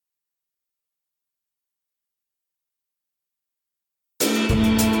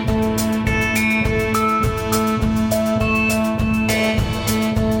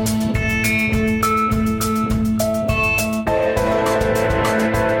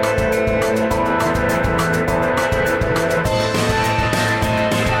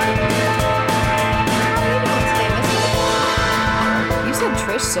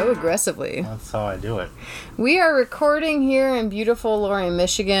aggressively. That's how I do it. We are recording here in beautiful Loring,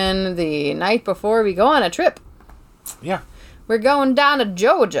 Michigan, the night before we go on a trip. Yeah. We're going down to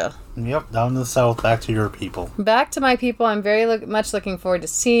Georgia. Yep, down to the south, back to your people. Back to my people. I'm very much looking forward to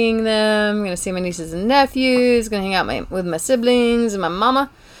seeing them. I'm going to see my nieces and nephews. Going to hang out with my siblings and my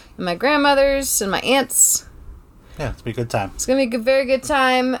mama and my grandmothers and my aunts. Yeah, it's going to be a good time. It's going to be a very good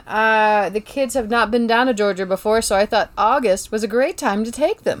time. The kids have not been down to Georgia before, so I thought August was a great time to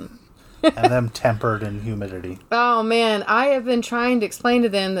take them. And them tempered in humidity. Oh, man. I have been trying to explain to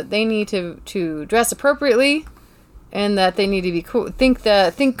them that they need to dress appropriately. And that they need to be cool, think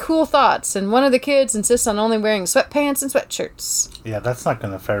cool thoughts. And one of the kids insists on only wearing sweatpants and sweatshirts. Yeah, that's not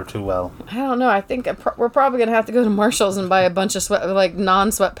going to fare too well. I don't know. I think we're probably going to have to go to Marshall's and buy a bunch of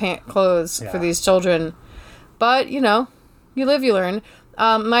non-sweatpant clothes for these children. But, you live, you learn.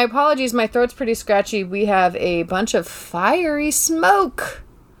 My apologies. My throat's pretty scratchy. We have a bunch of fiery smoke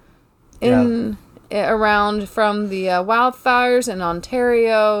around from the wildfires in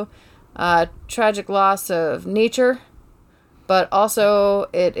Ontario. Tragic loss of nature, but also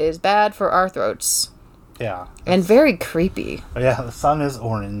it is bad for our throats. Yeah. And very creepy. Yeah, the sun is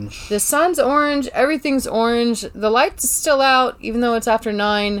orange. The sun's orange, everything's orange. The lights is still out, even though it's after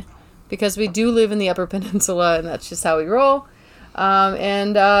 9, because we do live in the Upper Peninsula, and that's just how we roll.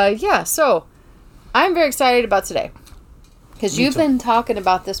 So I'm very excited about today. Because you've been talking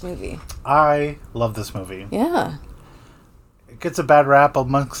about this movie. I love this movie. Yeah. Gets a bad rap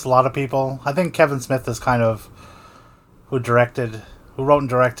amongst a lot of people. I think Kevin Smith is kind of who wrote and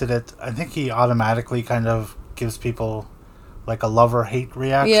directed it. I think he automatically kind of gives people like a love or hate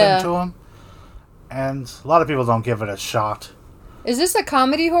reaction to him. And a lot of people don't give it a shot. Is this a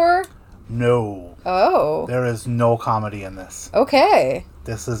comedy horror? No. Oh. There is no comedy in this. Okay.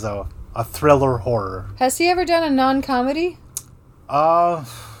 This is a thriller horror. Has he ever done a non-comedy?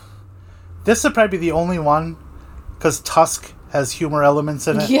 This would probably be the only one, because Tusk has humor elements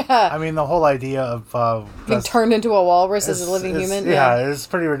in it. Yeah. I mean, the whole idea of being turned into a walrus as a living human. Yeah, it's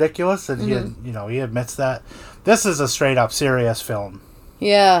pretty ridiculous, and he admits that. This is a straight up serious film.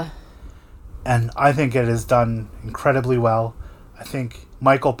 Yeah. And I think it is done incredibly well. I think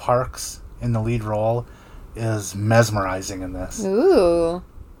Michael Parks in the lead role is mesmerizing in this. Ooh.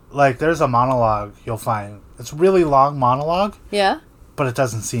 Like, there's a monologue you'll find. It's a really long monologue. Yeah. But it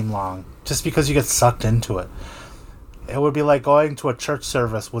doesn't seem long, just because you get sucked into it. It would be like going to a church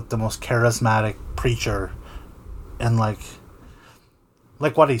service with the most charismatic preacher, and like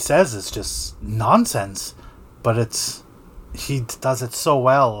what he says is just nonsense, but he does it so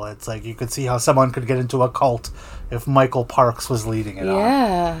well. It's like you could see how someone could get into a cult if Michael Parks was leading it on.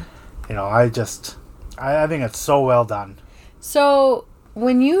 Yeah. I think it's so well done. So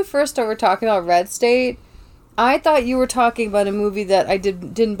when you first started talking about Red State, I thought you were talking about a movie that I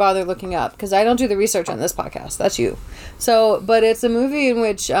didn't bother looking up, because I don't do the research on this podcast. That's you. So, but it's a movie in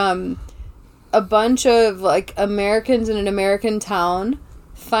which a bunch of like Americans in an American town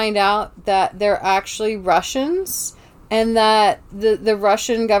find out that they're actually Russians, and that the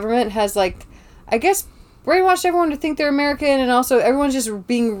Russian government has, like, I guess, brainwashed everyone to think they're American, and also everyone's just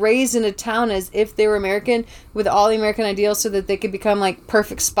being raised in a town as if they were American with all the American ideals so that they could become like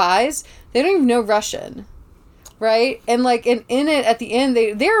perfect spies. They don't even know Russian. Right? And, like, in it, at the end,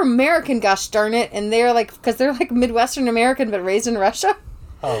 they're American, gosh darn it. And they're, like, because they're, like, Midwestern American, but raised in Russia.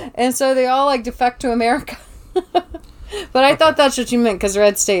 Oh. And so they all, like, defect to America. But I thought that's what you meant, because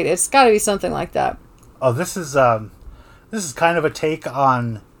Red State. It's got to be something like that. Oh, this is kind of a take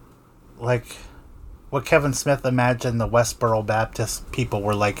on, like, what Kevin Smith imagined the Westboro Baptist people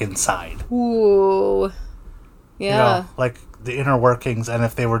were like inside. Ooh. Yeah. Like, the inner workings, and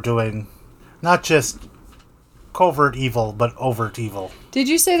if they were doing not just covert evil, but overt evil. Did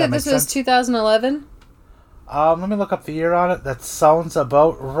you say that this was 2011? Let me look up the year on it. That sounds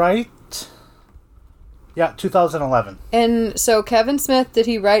about right. Yeah, 2011. And so Kevin Smith, did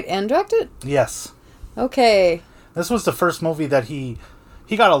he write and direct it? Yes. Okay. This was the first movie that he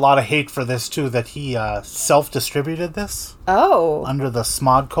got a lot of hate for this, too, that he self-distributed this. Oh. Under the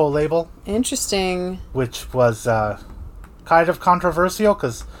Smodco label. Interesting. Which was kind of controversial,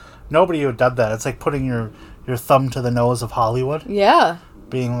 because nobody would done that. It's like putting your thumb to the nose of Hollywood. Yeah.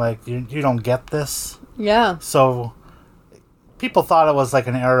 Being like, you don't get this. Yeah. So people thought it was like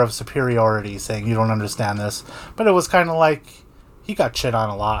an air of superiority, saying you don't understand this. But it was kind of like he got shit on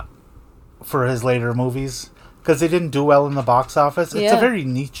a lot for his later movies because they didn't do well in the box office. It's a very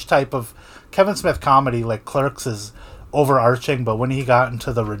niche type of Kevin Smith comedy. Like Clerks is overarching, but when he got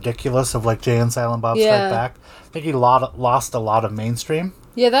into the ridiculous of like Jay and Silent Bob Yeah. Strike Back, I think he lost a lot of mainstream.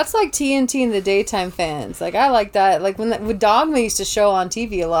 Yeah, that's like TNT and the daytime fans. Like, I like that. Like, when Dogma used to show on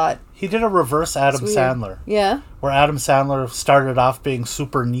TV a lot. He did a reverse Adam It's weird. Sandler, Yeah. where Adam Sandler started off being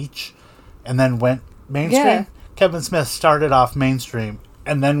super niche and then went mainstream. Yeah. Kevin Smith started off mainstream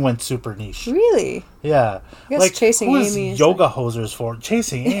and then went super niche. Really? Yeah. guess Like, Chasing who is Amy is Yoga Hosers for?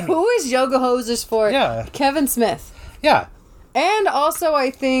 Chasing Amy. Who is Yoga Hosers for? Yeah. Kevin Smith. Yeah. And also, I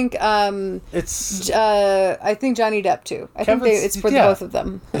think, It's I think Johnny Depp too. I think Kevin's- it's for yeah. both of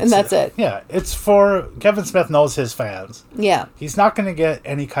them, and that's it. Yeah, it's for Kevin Smith knows his fans. Yeah. He's not going to get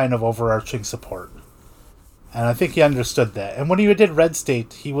any kind of overarching support. And I think he understood that. And when he did Red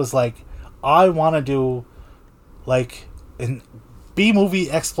State, he was like, I want to do like an B-movie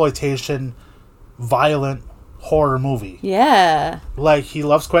exploitation violent horror movie. Yeah. Like, he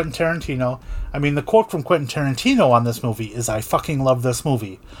loves Quentin Tarantino. I mean, the quote from Quentin Tarantino on this movie is, I fucking love this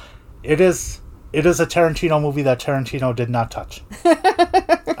movie. It is a Tarantino movie that Tarantino did not touch.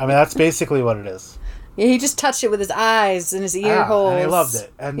 I mean, that's basically what it is. Yeah, he just touched it with his eyes and his ear holes. And I loved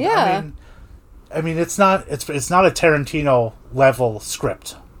it. And Yeah. I mean, it's not a Tarantino level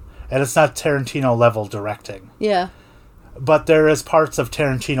script, and it's not Tarantino level directing. Yeah. But there is parts of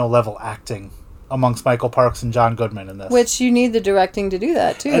Tarantino level acting amongst Michael Parks and John Goodman in this. Which you need the directing to do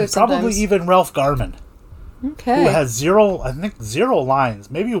that too. and probably sometimes. even Ralph Garman, Okay. who has zero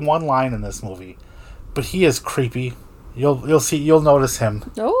lines, maybe one line in this movie, but he is creepy. You'll notice him.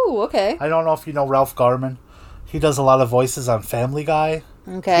 Oh, okay. I don't know if you know Ralph Garman. He does a lot of voices on Family Guy.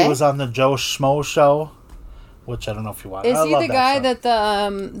 Okay. He was on the Joe Schmo show, which I don't know if you watch. Is I he love the guy show. that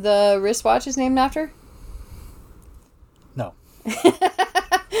the wristwatch is named after? No.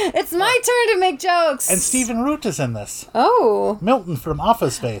 It's my turn to make jokes. And Stephen Root is in this. Oh. Milton from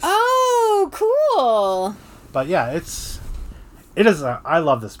Office Space. Oh, cool. But yeah, it is. I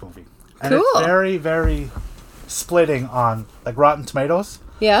love this movie, and Cool. it's very, very splitting on like Rotten Tomatoes.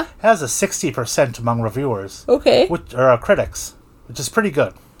 Yeah. It has a 60% among reviewers, Okay. which or critics, which is pretty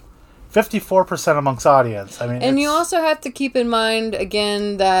good. 54% amongst audience. I mean, And you it's- also have to keep in mind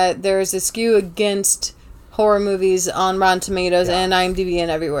again that there's a skew against horror movies on Rotten Tomatoes Yeah. and IMDb and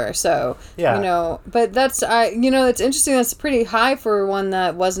everywhere. So Yeah. but that's it's interesting. That's pretty high for one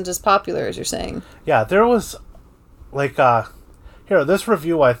that wasn't as popular as you're saying. Yeah, there was like here, this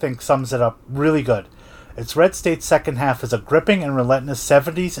review I think sums it up really good. Its Red State's second half is a gripping and relentless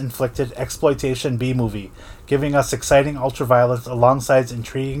 70s inflicted exploitation B movie, giving us exciting ultraviolence alongside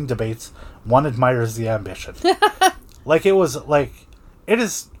intriguing debates. One admires the ambition. It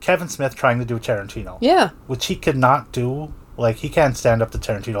is Kevin Smith trying to do Tarantino. Yeah. Which he could not do. Like, he can't stand up to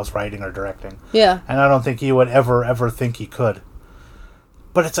Tarantino's writing or directing. Yeah. And I don't think he would ever think he could.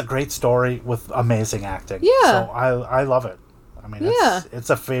 But it's a great story with amazing acting. Yeah. So I love it. I mean, it's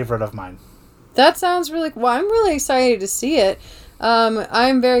a favorite of mine. That sounds really well, I'm really excited to see it.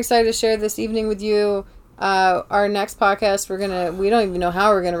 I'm very excited to share this evening with you. Our next podcast, we don't even know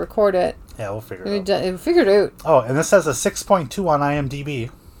how we're gonna record it. Yeah, we'll figure We it out. figured it out. Oh, and this has a 6.2 on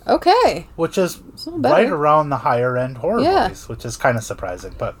IMDb, Okay. which is not bad. right around the higher end horror Yeah. movies, which is kind of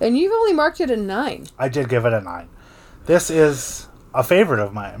surprising. But And you've only marked it a 9. I did give it a 9. This is a favorite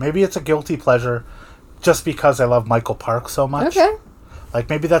of mine. Maybe it's a guilty pleasure just because I love Michael Parks so much. Okay. Like,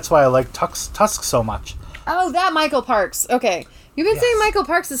 maybe that's why I like Tusk so much. Oh, that Michael Parks. Okay. You've been saying Michael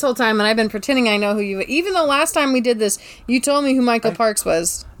Parks this whole time, and I've been pretending I know who you... Even though last time we did this, you told me who Michael Parks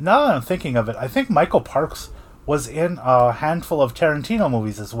was. Now that I'm thinking of it, I think Michael Parks was in a handful of Tarantino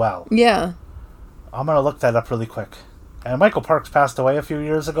movies as well. Yeah. I'm going to look that up really quick. And Michael Parks passed away a few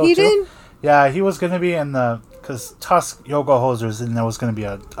years ago, He too. did? Yeah, he was going to be in the... Because Tusk, Yoga Hosers, and there was going to be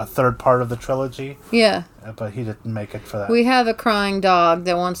a third part of the trilogy. Yeah. But he didn't make it for that. We have a crying dog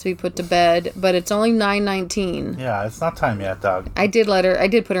that wants to be put to bed, but it's only 9:19. Yeah, it's not time yet, dog. I did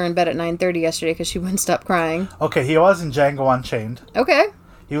put her in bed at 9:30 yesterday because she wouldn't stop crying. Okay, he was in Django Unchained. Okay.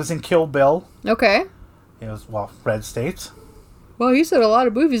 He was in Kill Bill. Okay. He was, Red State. Well, you said a lot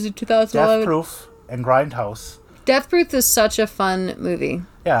of movies in 2011. Death Proof and Grindhouse. Death Proof is such a fun movie.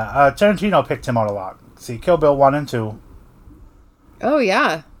 Yeah, Tarantino picked him out a lot. See, Kill Bill 1 and 2. Oh,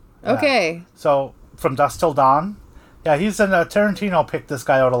 yeah. Okay. So, From Dusk Till Dawn. Yeah, he's in Tarantino picked this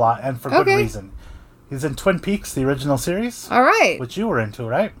guy out a lot, and for good Okay. reason. He's in Twin Peaks, the original series, All right. which you were into,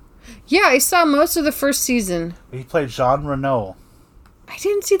 right? Yeah, I saw most of the first season. He played Jean Reno. I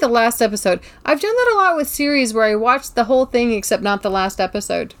didn't see the last episode. I've done that a lot with series where I watched the whole thing except not the last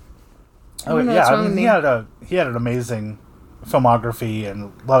episode. Oh, don't know yeah, what's I wrong mean, with me. he had an amazing filmography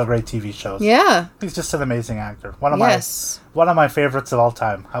and a lot of great TV shows. Yeah. He's just an amazing actor. One of my favorites of all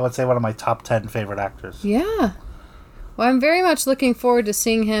time. I would say one of my top 10 favorite actors. Yeah. Well, I'm very much looking forward to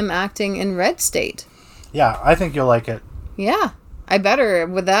seeing him acting in Red State. Yeah, I think you'll like it. Yeah, I better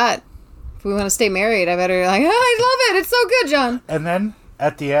with that. If we want to stay married, I better I love it. It's so good, John. And then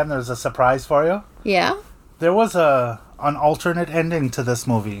at the end, there's a surprise for you. Yeah. There was an alternate ending to this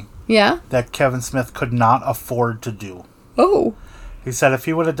movie. Yeah. That Kevin Smith could not afford to do. Oh. He said if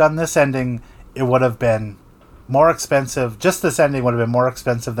he would have done this ending, it would have been more expensive. Just this ending would have been more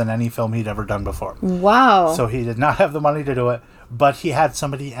expensive than any film he'd ever done before. Wow. So he did not have the money to do it, but he had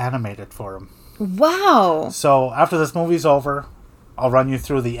somebody animate it for him. Wow. So after this movie's over, I'll run you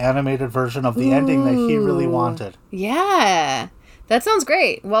through the animated version of the ending that he really wanted. Yeah. That sounds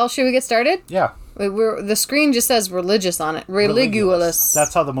great. Well, should we get started? Yeah. The screen just says religious on it. Religulous.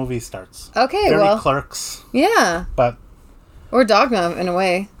 That's how the movie starts. Okay, Very Clerks. Yeah. But... Or Dogma, in a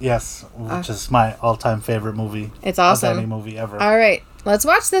way. Yes, which is my all-time favorite movie. It's awesome. Of any movie ever. All right. Let's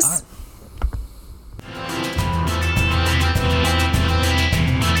watch this.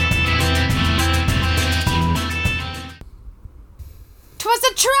 'Twas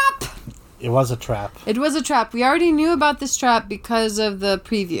a trap! It was a trap. It was a trap. We already knew about this trap because of the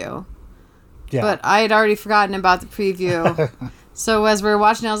preview. Yeah. But I had already forgotten about the preview. So as we were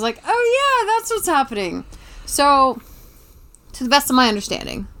watching, I was like, oh yeah, that's what's happening. So, to the best of my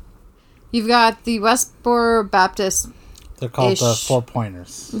understanding, you've got the Westboro Baptist. They're called the Four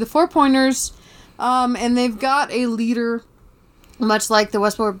Pointers. The Four Pointers. And they've got a leader, much like the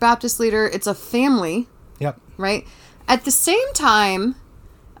Westboro Baptist leader. It's a family. Yep. Right? At the same time,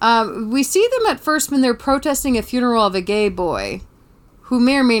 we see them at first when they're protesting a funeral of a gay boy who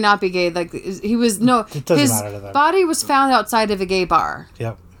may or may not be gay. Like he was it doesn't matter to them. Body was found outside of a gay bar.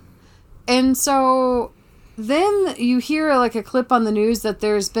 Yep. And so then you hear like a clip on the news that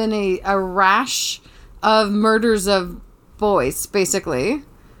there's been a rash of murders of boys, basically.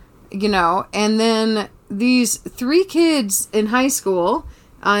 You know, and then these 3 kids in high school,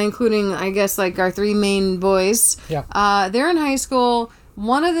 including, I guess, like our 3 main boys. Yeah. They're in high school.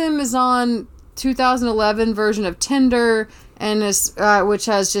 One of them is on 2011 version of Tinder, and is which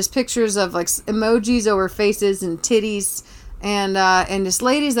has just pictures of like emojis over faces and titties, and just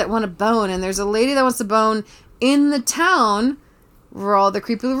ladies that want to bone. And there's a lady that wants to bone in the town where all the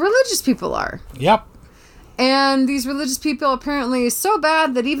creepy religious people are. Yep. And these religious people apparently is so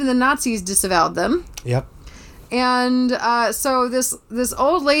bad that even the Nazis disavowed them. Yep. And so this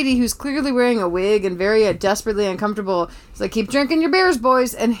old lady who's clearly wearing a wig and very desperately uncomfortable is like, keep drinking your beers,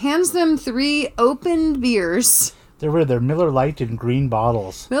 boys, and hands them 3 opened beers. They're Miller Lite in green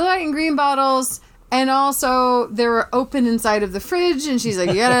bottles. Miller Lite in green bottles, and also they were open inside of the fridge. And she's like,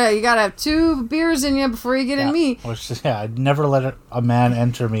 you gotta have 2 beers in you before you get in me. I'd never let a man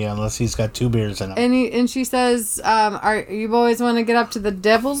enter me unless he's got 2 beers in him. And she says, "Are you boys want to get up to the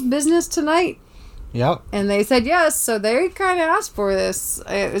devil's business tonight?" Yep. And they said yes, so they kind of asked for this,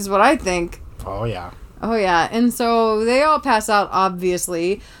 is what I think. Oh, yeah. Oh, yeah. And so they all pass out,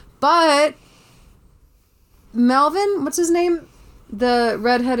 obviously. But Melvin, what's his name? The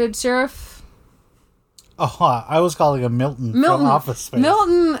redheaded sheriff? Oh, I was calling him Milton from Office Space.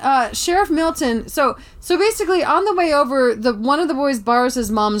 Milton, Sheriff Milton. So basically, on the way over, one of the boys borrows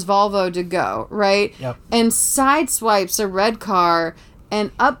his mom's Volvo to go, right? Yep. And sideswipes a red car, and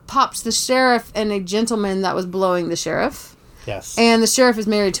up pops the sheriff and a gentleman that was blowing the sheriff. Yes. And the sheriff is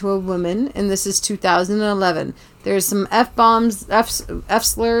married to a woman, and this is 2011. There's some F-bombs,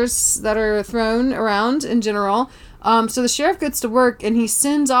 F-slurs that are thrown around in general. So the sheriff gets to work, and he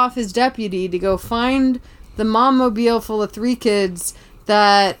sends off his deputy to go find the mom-mobile full of 3 kids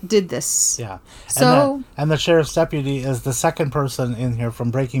that did this. Yeah. So... And the sheriff's deputy is the second person in here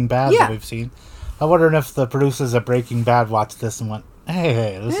from Breaking Bad Yeah. that we've seen. I'm wondering if the producers of Breaking Bad watched this and went,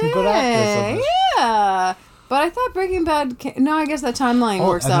 hey, there's some good actors in this. Yeah. But I thought Breaking Bad... No, I guess that timeline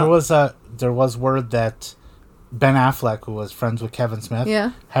works and out. there was word that Ben Affleck, who was friends with Kevin Smith,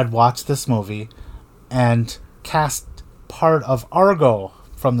 had watched this movie and cast part of Argo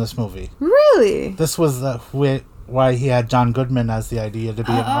from this movie. Really? This was why he had John Goodman as the idea to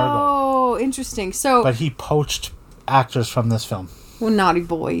be in Argo. Oh, interesting. So, but he poached actors from this film. Well, naughty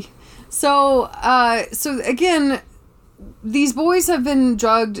boy. So again, these boys have been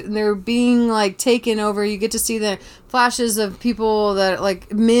drugged and they're being like taken over. You get to see the flashes of people that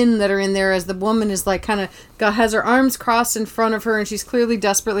like men that are in there as the woman is like kind of has her arms crossed in front of her, and she's clearly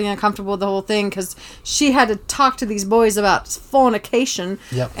desperately uncomfortable with the whole thing because she had to talk to these boys about fornication.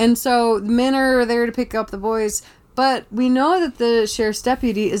 Yep. And so men are there to pick up the boys, but we know that the sheriff's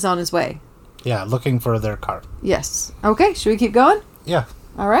deputy is on his way. Yeah, looking for their car. Yes. Okay, should we keep going? Yeah.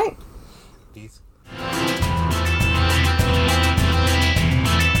 All right. Please.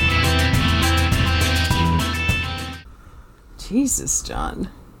 Jesus, John.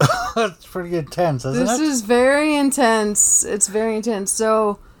 It's pretty intense, isn't it? This is very intense. It's very intense.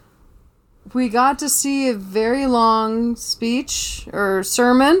 So, we got to see a very long speech or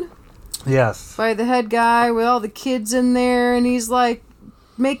sermon Yes. by the head guy with all the kids in there, and he's like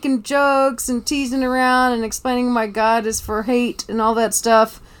making jokes and teasing around and explaining why God is for hate and all that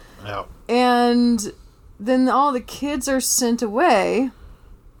stuff. Yeah. And then all the kids are sent away.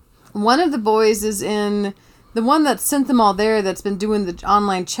 One of the boys is in... The one that sent them all there that's been doing the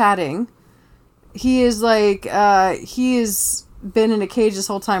online chatting. He is like... he has been in a cage this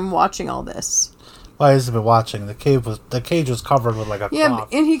whole time watching all this. Well, he's been watching. The cage was covered with like a cloth.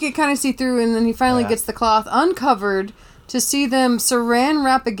 And he could kind of see through, and then he finally gets the cloth uncovered to see them saran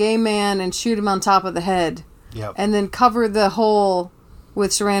wrap a gay man and shoot him on top of the head. Yep. And then cover the hole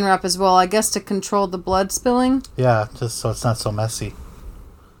with saran wrap as well, I guess to control the blood spilling. Yeah, just so it's not so messy.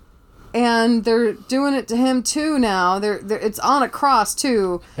 And they're doing it to him too now. It's on a cross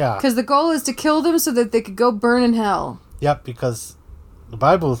too. Yeah. Because the goal is to kill them so that they could go burn in hell. Yep, because the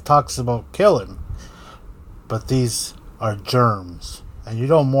Bible talks about killing, but these are germs, and you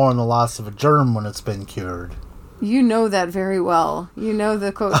don't mourn the loss of a germ when it's been cured. You know that very well. You know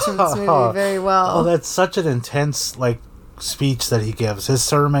the quotes from this movie very well. Oh, that's such an intense speech that he gives. His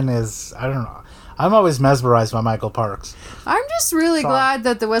sermon is, I don't know. I'm always mesmerized by Michael Parks. I'm just really glad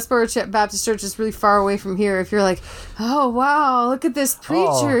that the Westboro Baptist Church is really far away from here. If you're like, oh wow, look at this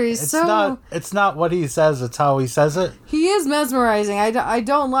preacher, It's not what he says, it's how he says it. He is mesmerizing. I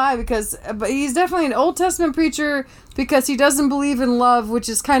don't lie but he's definitely an Old Testament preacher because he doesn't believe in love, which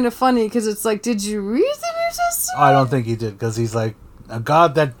is kind of funny because it's like, did you read the New Testament? I don't think he did, because he's like, a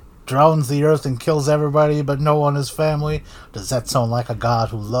God that drowns the earth and kills everybody but no one is family. Does that sound like a God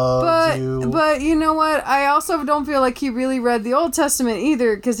who loves you? But you know what? I also don't feel like he really read the Old Testament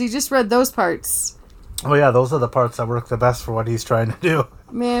either, because he just read those parts. Oh yeah, those are the parts that work the best for what he's trying to do.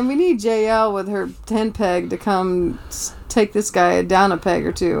 Man, we need JL with her 10 peg to come take this guy down a peg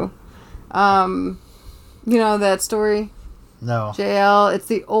or two. You know that story? No. JL, it's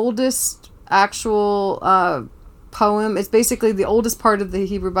the oldest actual poem. It's basically the oldest part of the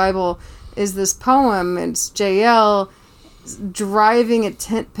Hebrew Bible is this poem. It's JL driving a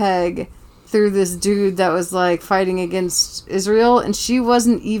tent peg through this dude that was like fighting against Israel, and she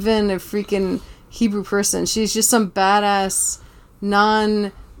wasn't even a freaking Hebrew person. She's just some badass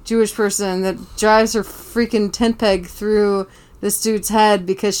non-Jewish person that drives her freaking tent peg through this dude's head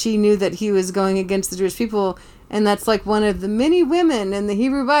because she knew that he was going against the Jewish people. And that's like one of the many women in the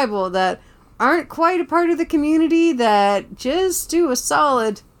Hebrew Bible that aren't quite a part of the community that just do a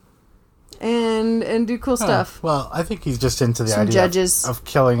solid and do cool stuff. Well, I think he's just into the Some idea judges. of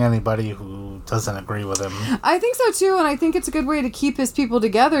killing anybody who doesn't agree with him. I think so too, and I think it's a good way to keep his people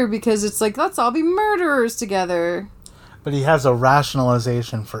together because it's like, let's all be murderers together. But he has a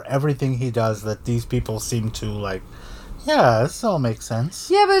rationalization for everything he does that these people seem to like. Yeah, this all makes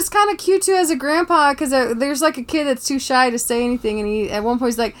sense. Yeah, but it's kind of cute too as a grandpa because there's like a kid that's too shy to say anything, and he at one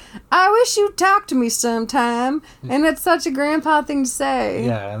point he's like, "I wish you'd talk to me sometime," and it's such a grandpa thing to say.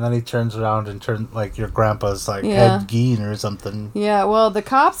 Yeah, and then he turns around and turns like your grandpa's like Ed Gein or something. Yeah, well, the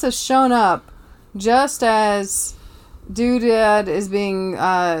cops have shown up just as Doodad is being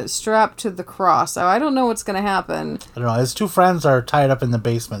strapped to the cross. So I don't know what's going to happen. I don't know. His two friends are tied up in the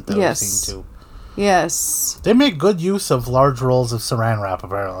basement that Yes. we've seen too. Yes. They make good use of large rolls of saran wrap,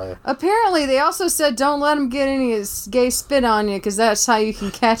 apparently. Apparently, they also said don't let him get any gay spit on you because that's how you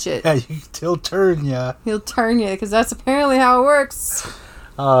can catch it. Yeah, he'll turn ya. He'll turn you because that's apparently how it works.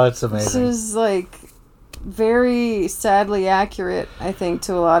 Oh, it's amazing. This is like very sadly accurate, I think,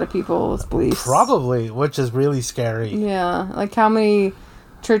 to a lot of people's beliefs. Probably, which is really scary. Yeah, like how many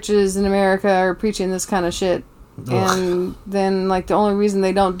churches in America are preaching this kind of shit. Ugh. And then, like, the only reason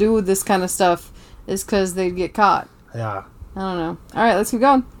they don't do this kind of stuff is because they'd get caught. Yeah. I don't know. All right, let's keep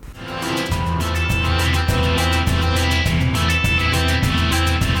going.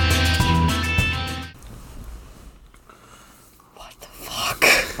 What the fuck?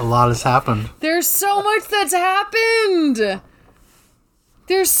 A lot has happened. There's so much that's happened.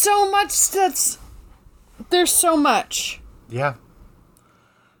 There's so much. Yeah.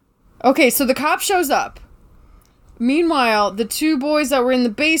 Okay, so the cop shows up. Meanwhile, the two boys that were in the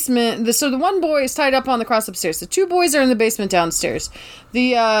basement... So the one boy is tied up on the cross upstairs. The two boys are in the basement downstairs.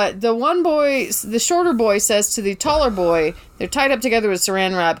 The one boy, the shorter boy, says to the taller boy, they're tied up together with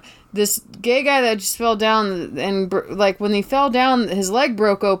saran wrap. This gay guy that just fell down, and like when he fell down, his leg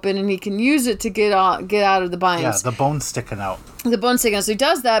broke open, and he can use it to get out of the binds. Yeah, the bone's sticking out. The bone's sticking out. So he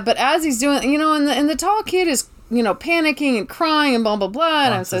does that, but as he's doing, and the tall kid is panicking and crying and blah, blah, blah.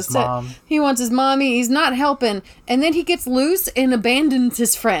 And I'm so sad. He wants his mommy. He's not helping. And then he gets loose and abandons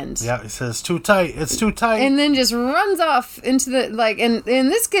his friend. Yeah, he says, too tight. It's too tight. And then just runs off into the, and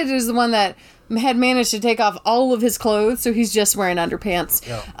this kid is the one that had managed to take off all of his clothes, so he's just wearing underpants.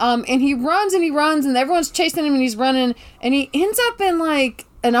 Yeah. And he runs, and everyone's chasing him, and he's running, and he ends up in,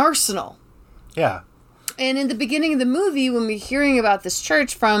 an arsenal. Yeah. And in the beginning of the movie, when we're hearing about this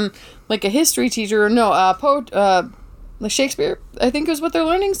church from, a history teacher, Shakespeare, I think is what they're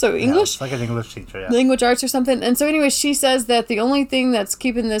learning, so English? Yeah, it's like an English teacher, yeah. Language arts or something. And so anyway, she says that the only thing that's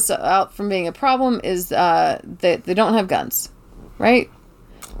keeping this out from being a problem is that they don't have guns, right?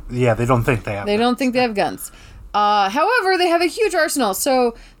 Yeah, they don't think they have guns. They don't think they have guns. However, they have a huge arsenal.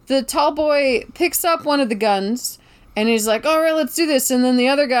 So the tall boy picks up one of the guns, and he's like, all right, let's do this. And then the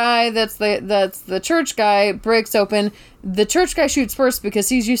other guy, that's the church guy, breaks open. The church guy shoots first because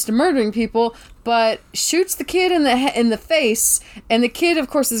he's used to murdering people, but shoots the kid in the face. And the kid, of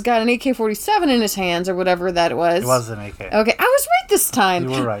course, has got an AK-47 in his hands or whatever that was. It was an AK. Okay, I was right this time.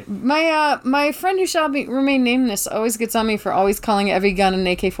 You were right. My friend who shall remain nameless always gets on me for always calling every gun an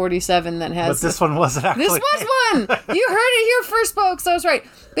AK-47 that has. But this one wasn't actually. This was one. You heard it here first, folks. I was right.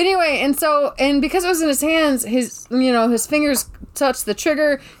 But anyway, and because it was in his hands, his fingers touch the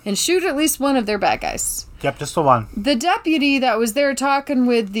trigger and shoot at least one of their bad guys. Yep, just the one. The deputy that was there talking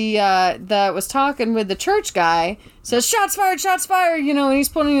with the church guy says, shots fired, and he's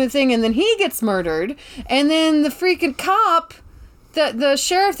pointing the thing, and then he gets murdered. And then the freaking cop, the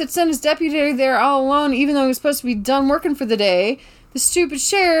sheriff that sent his deputy there all alone, even though he was supposed to be done working for the day, the stupid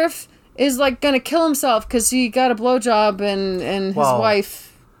sheriff is gonna kill himself because he got a blowjob and his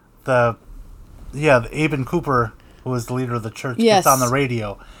wife. The Aben Cooper, who was the leader of the church, gets on the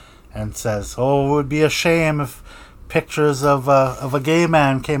radio and says, "Oh, it would be a shame if pictures of a gay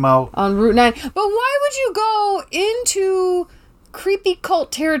man came out on Route 9." But why would you go into creepy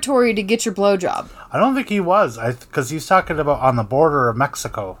cult territory to get your blowjob? I don't think he was. Because he's talking about on the border of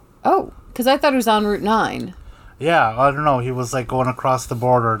Mexico. Oh, because I thought it was on Route 9. Yeah, I don't know. He was going across the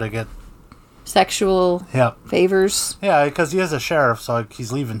border to get sexual favors. Yeah, because he is a sheriff, so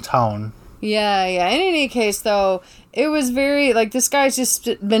he's leaving town. Yeah. In any case, though, it was very, this guy's just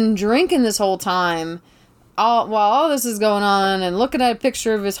been drinking this whole time while all this is going on and looking at a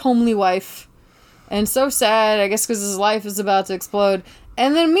picture of his homely wife. And so sad, I guess, because his life is about to explode.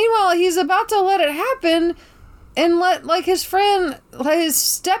 And then, meanwhile, he's about to let it happen and let, his friend,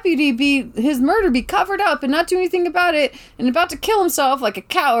 his deputy, his murder be covered up and not do anything about it and about to kill himself like a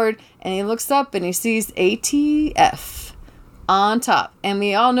coward. And he looks up and he sees ATF on top. And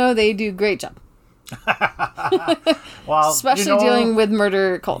we all know they do a great job. Well, especially dealing with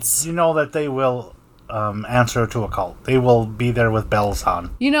murder cults. You know that they will answer to a cult. They will be there with bells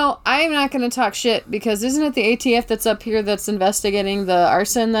on. I'm not going to talk shit because isn't it the ATF that's up here that's investigating the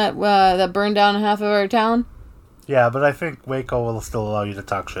arson that burned down half of our town? Yeah, but I think Waco will still allow you to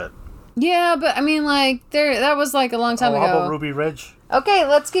talk shit. Yeah, but I mean, that was a long time ago. How about Ruby Ridge? Okay,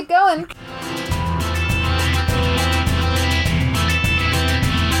 let's keep going.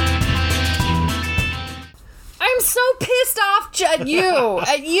 I'm so pissed off at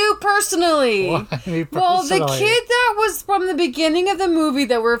you personally. Why me personally? Well, the kid that was from the beginning of the movie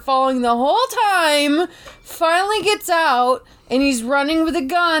that we're following the whole time finally gets out and he's running with a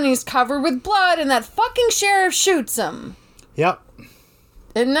gun. He's covered with blood and that fucking sheriff shoots him. Yep.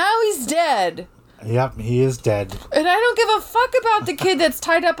 And now he's dead. Yep, he is dead. And I don't give a fuck about the kid that's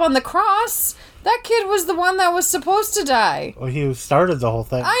tied up on the cross. That kid was the one that was supposed to die. Well, he started the whole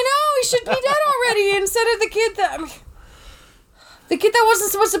thing. I know, he should be dead already instead of the kid that... the kid that wasn't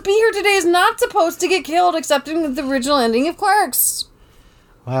supposed to be here today is not supposed to get killed, except in the original ending of Clerks.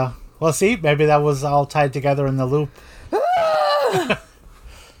 Well, see, maybe that was all tied together in the loop.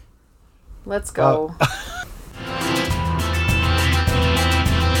 Let's go.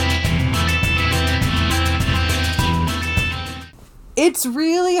 It's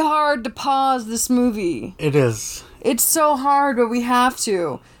really hard to pause this movie. It is. It's so hard, but we have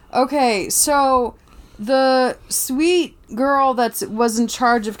to. Okay, so the sweet girl that was in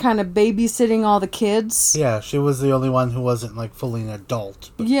charge of kind of babysitting all the kids. Yeah, she was the only one who wasn't fully an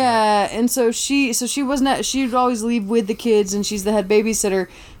adult. Yeah, and so she wasn't. She'd always leave with the kids, and she's the head babysitter.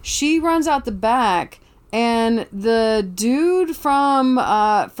 She runs out the back, and the dude from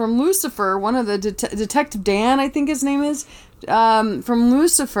Lucifer, one of the Detective Dan, I think his name is. From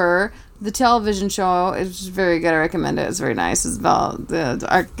Lucifer, the television show, it's very good. I recommend it. It's very nice. It's about the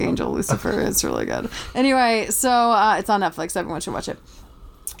Archangel Lucifer. It's really good. Anyway, so it's on Netflix. Everyone should watch it.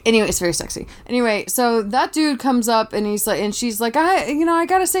 Anyway, it's very sexy. Anyway, so that dude comes up and he's like, and she's like, I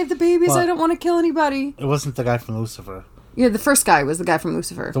gotta save the babies. Well, I don't want to kill anybody. It wasn't the guy from Lucifer. Yeah, the first guy was the guy from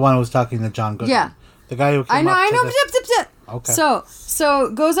Lucifer. The one who was talking to John Goodman. Yeah. The guy who came I know. the... Okay.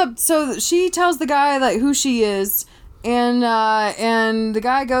 So goes up. So she tells the guy like who she is, and the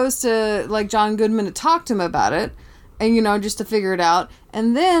guy goes to like John Goodman to talk to him about it, and just to figure it out.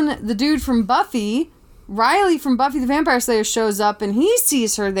 And then the dude from Buffy, Riley from Buffy the Vampire Slayer, shows up and he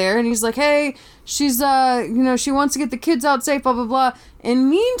sees her there and he's like, hey, she's she wants to get the kids out safe, blah blah blah.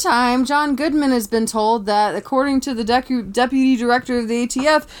 In meantime, John Goodman has been told that according to the deputy director of the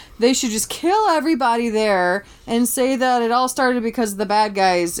ATF, they should just kill everybody there and say that it all started because of the bad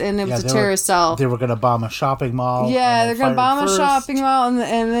guys and it was a terrorist cell. They were going to bomb a shopping mall. Yeah, they're going to bomb a shopping mall and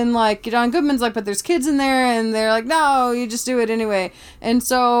then like John Goodman's like, but there's kids in there, and they're like, no, you just do it anyway. And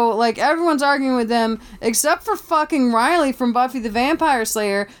so like everyone's arguing with them except for fucking Riley from Buffy the Vampire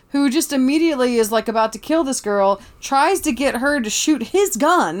Slayer, who just immediately is like about to kill this girl, tries to get her to shoot his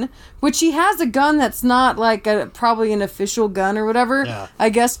gun, which he has a gun that's not like probably an official gun or whatever, I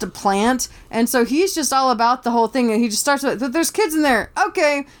guess, to plant. And so he's just all about the whole thing, and he just starts with, there's kids in there.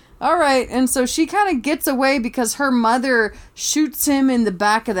 Okay. All right. And so she kind of gets away because her mother shoots him in the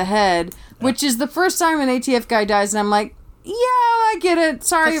back of the head, which is the first time an ATF guy dies. And I'm like, yeah, I get it.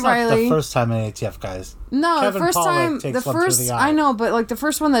 Sorry, That's Riley. Not the first time an ATF guy's. No, Kevin the first Pollak time. takes The one through first. the eye. I know, but like the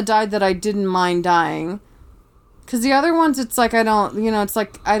first one that died that I didn't mind dying. Because the other ones, it's like I don't, it's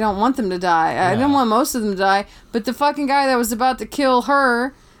like I don't want them to die. I didn't want most of them to die. But the fucking guy that was about to kill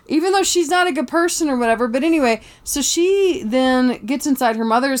her, even though she's not a good person or whatever. But anyway, so she then gets inside. Her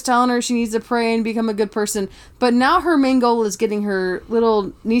mother is telling her she needs to pray and become a good person. But now her main goal is getting her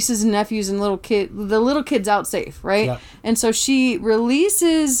little nieces and nephews and the little kids out safe, right? Yep. And so she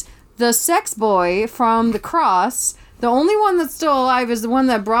releases the sex boy from the cross. The only one that's still alive is the one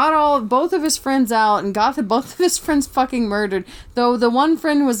that brought both of his friends out and got both of his friends fucking murdered. Though the one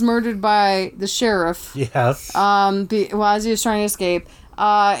friend was murdered by the sheriff. Yes. As he was trying to escape.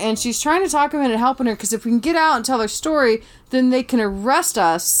 And she's trying to talk him into helping her, because if we can get out and tell their story, then they can arrest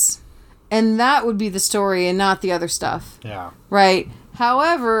us, and that would be the story and not the other stuff. Yeah. Right?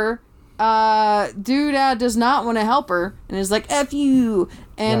 However, Doodad does not want to help her and is like, F you.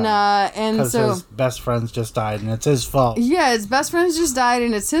 And because so his best friends just died and it's his fault. Yeah, his best friends just died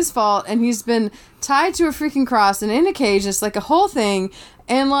and it's his fault, and he's been tied to a freaking cross and in a cage. It's like a whole thing.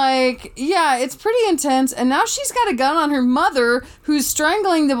 And like, yeah, it's pretty intense. And now she's got a gun on her mother, who's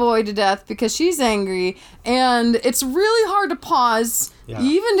strangling the boy to death because she's angry. And it's really hard to pause,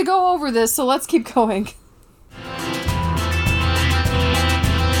 even to go over this. So let's keep going.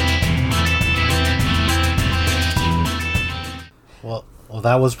 Well,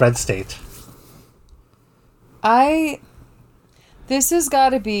 that was Red State. This has got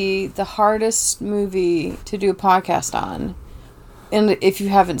to be the hardest movie to do a podcast on. And if you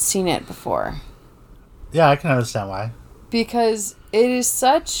haven't seen it before. Yeah, I can understand why. Because it is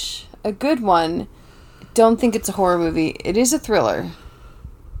such a good one. I don't think it's a horror movie. It is a thriller.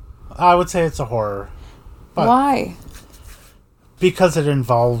 I would say it's a horror. But why? Because it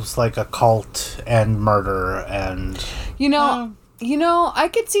involves like a cult and murder and... I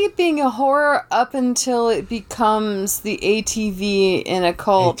could see it being a horror up until it becomes the ATV in a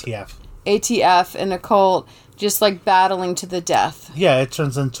cult. ATF in a cult, just like battling to the death. Yeah, it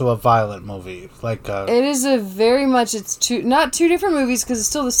turns into a violent movie. It is not two different movies, because it's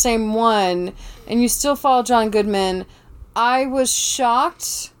still the same one, and you still follow John Goodman. I was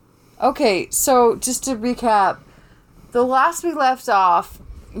shocked. Okay, so just to recap, the last we left off,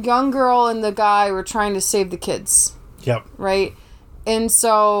 young girl and the guy were trying to save the kids. Yep. Right? And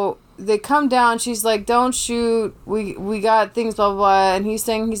so they come down. She's like, don't shoot. We got things, blah, blah, blah. And he's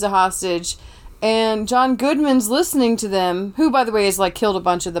saying he's a hostage. And John Goodman's listening to them, who, by the way, has like killed a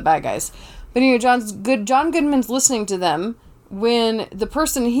bunch of the bad guys. But anyway, John Goodman's listening to them when the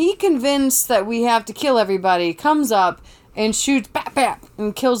person he convinced that we have to kill everybody comes up and shoots, bap, bap,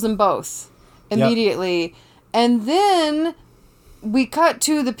 and kills them both immediately. Yep. And then... we cut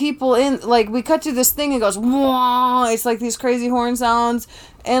to the people we cut to this thing and goes, wah! It's like these crazy horn sounds.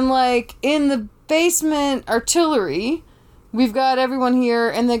 And like in the basement artillery, we've got everyone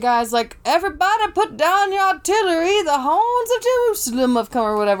here, and the guy's like, everybody put down your artillery, the horns of Jerusalem have come,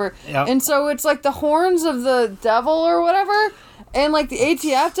 or whatever. Yep. And so it's like the horns of the devil or whatever. And like the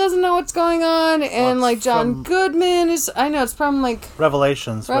ATF doesn't know what's going on, and like John Goodman is, I know it's from like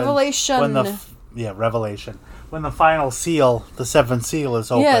Revelation. When the final seal, the seventh seal,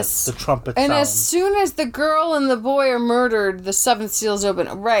 is open, the trumpet sounds. And as soon as the girl and the boy are murdered, the seventh seal is open.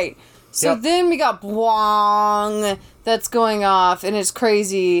 Right. So then we got Bwong that's going off, and it's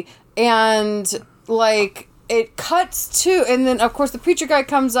crazy. And, like, it cuts to... And then, of course, the preacher guy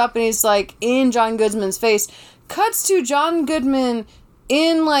comes up, and he's, like, in John Goodman's face. Cuts to John Goodman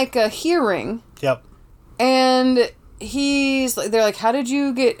in, like, a hearing. Yep. And they're like, how did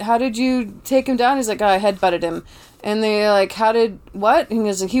you take him down? He's like, oh, I headbutted him. And they're like, what? And he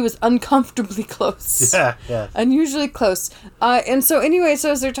goes, he was uncomfortably close. Yeah. Unusually close. And so anyway,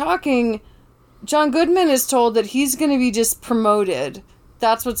 so as they're talking, John Goodman is told that he's going to be just promoted.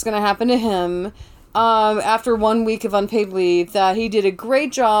 That's what's going to happen to him. After 1 week of unpaid leave, that he did a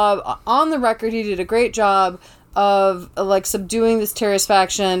great job. On the record, he did a great job of, like, subduing this terrorist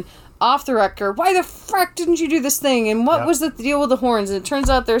faction. Off the record, why the frack didn't you do this thing? And what was the deal with the horns? And it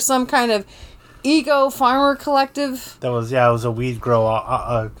turns out there's some kind of ego farmer collective. It was a weed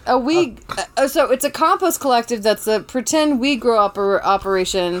grow. So it's a compost collective that's a pretend weed grow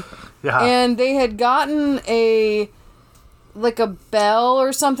operation. Yeah. And they had gotten a bell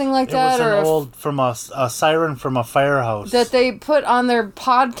or something like that. It was a siren from a firehouse. That they put on their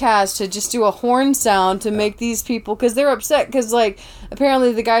podcast to just do a horn sound to make these people, because they're upset because, like,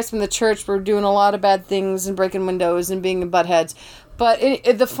 apparently the guys from the church were doing a lot of bad things and breaking windows and being butt heads. But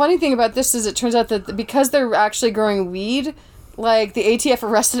the funny thing about this is it turns out that because they're actually growing weed, like, the ATF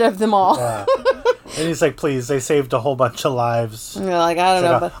arrested them all. Yeah. And he's like, please, they saved a whole bunch of lives. And they're like, I don't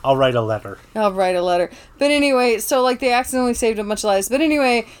know. But I'll write a letter. But anyway, so, like, they accidentally saved a bunch of lives. But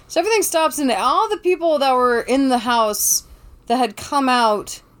anyway, so everything stops, and all the people that were in the house that had come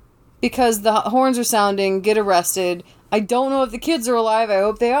out because the horns are sounding get arrested. I don't know if the kids are alive. I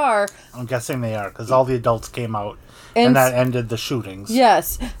hope they are. I'm guessing they are, because all the adults came out. And that ended the shootings.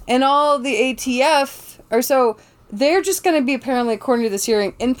 Yes. And all the ATF, they're just going to be, apparently, according to this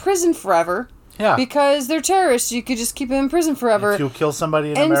hearing, in prison forever. Yeah. Because they're terrorists. You could just keep them in prison forever. If you kill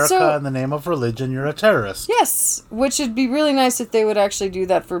somebody in America in the name of religion, you're a terrorist. Yes. Which would be really nice if they would actually do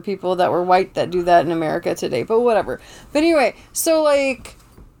that for people that were white that do that in America today. But whatever. But anyway, so, like,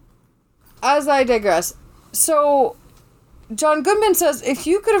 as I digress. So, John Goodman says, if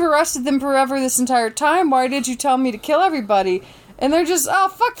you could have arrested them forever this entire time, why did you tell me to kill everybody? And they're just, oh,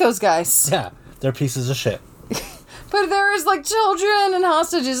 fuck those guys. Yeah, they're pieces of shit. But there's, like, children and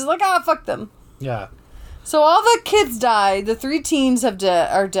hostages. It's like, oh, fuck them. Yeah. So all the kids died. The 3 teens are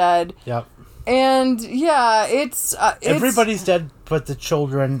dead. Yep. And, yeah, it's everybody's dead but the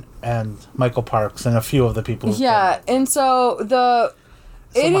children and Michael Parks and a few of the people. Yeah, and so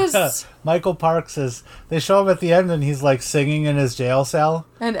Michael Parks they show him at the end and he's, like, singing in his jail cell.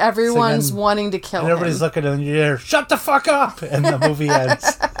 And everyone's wanting to kill him. And everybody's looking in the air, shut the fuck up! And the movie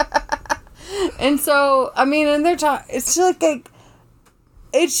ends. And so, I mean, and they're talking, it's just like,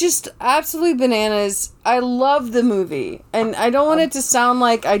 it's just absolutely bananas. I love the movie. And I don't want it to sound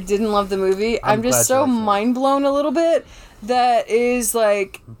like I didn't love the movie. I'm just so mind blown a little bit that is,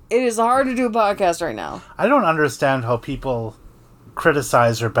 like, it is hard to do a podcast right now. I don't understand how people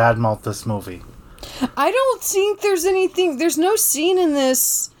criticize or badmouth this movie. I don't think there's no scene in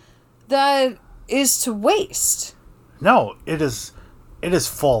this that is to waste. No, it is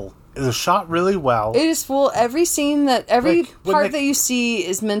full. It is shot really well. It is full. Every scene every part that you see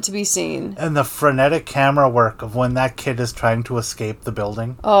is meant to be seen. And the frenetic camera work of when that kid is trying to escape the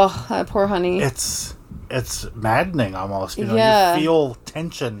building. Oh, that poor honey. It's maddening almost. You feel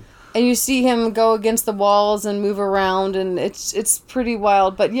tension. And you see him go against the walls and move around, and it's pretty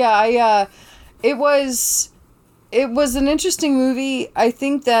wild. But yeah, it was an interesting movie. I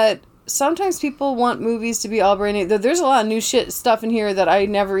think that sometimes people want movies to be all brand new. There's a lot of new stuff in here that I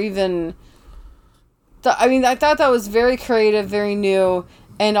never even... I thought that was very creative, very new,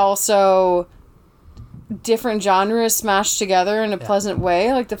 and also different genres smashed together in a pleasant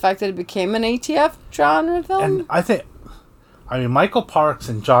way. Like the fact that it became an ATF genre film. And I think... Michael Parks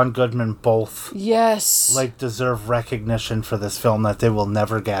and John Goodman both deserve recognition for this film that they will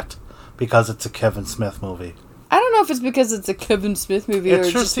never get because it's a Kevin Smith movie. I don't know if it's because it's a Kevin Smith movie or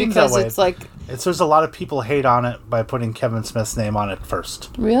just because it's like... There's a lot of people hate on it by putting Kevin Smith's name on it first.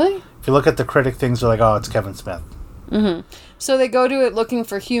 Really? If you look at the critic things, they're like, oh, it's Kevin Smith. Mm-hmm. So they go to it looking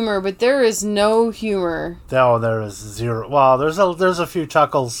for humor, but there is no humor. No, there is zero. Well, there's a few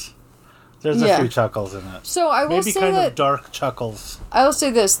chuckles. There's a few chuckles in it. So I will say that... Maybe kind of dark chuckles. I will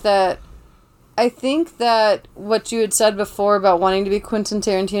say this, that I think that what you had said before about wanting to be Quentin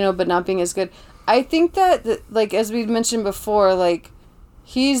Tarantino but not being as good, I think that, like, as we mentioned before, like,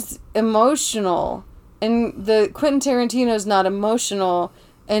 he's emotional, and the Quentin Tarantino's not emotional,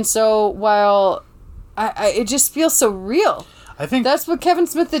 and so while it just feels so real. I think that's what Kevin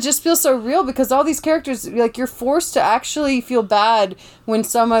Smith, it just feels so real because all these characters, like, you're forced to actually feel bad when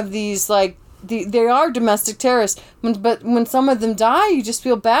some of these, like, they are domestic terrorists, but when some of them die, you just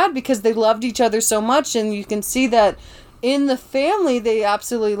feel bad because they loved each other so much, and you can see that in the family they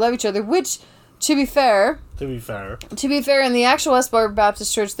absolutely love each other, which, to be fair, in the actual Westboro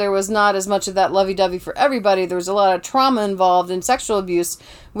Baptist Church, there was not as much of that lovey-dovey for everybody. There was a lot of trauma involved in sexual abuse,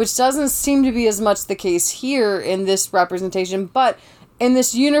 which doesn't seem to be as much the case here in this representation. But in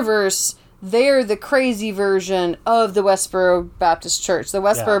this universe, they're the crazy version of the Westboro Baptist Church. The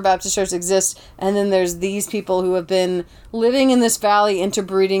Westboro Baptist Church exists, and then there's these people who have been living in this valley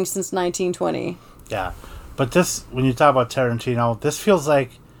interbreeding since 1920. Yeah. But this, when you talk about Tarantino, this feels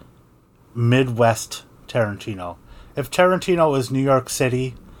like Midwest Tarantino. If Tarantino is New York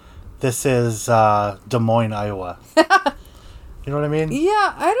City, this is Des Moines, Iowa. You know what I mean?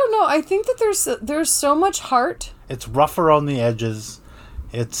 Yeah, I don't know. I think that there's so much heart. It's rough around the edges.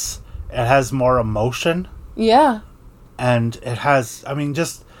 It has more emotion. Yeah. And it has, I mean,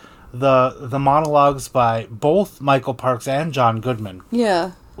 just the monologues by both Michael Parks and John Goodman.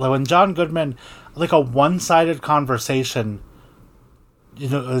 Yeah. Like when John Goodman, like a one-sided conversation, you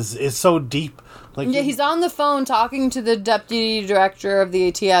know, is so deep. Like, yeah, he's on the phone talking to the deputy director of the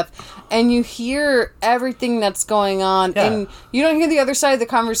ATF, and you hear everything that's going on, and you don't hear the other side of the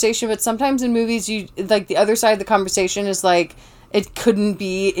conversation. But sometimes in movies, the other side of the conversation is like it couldn't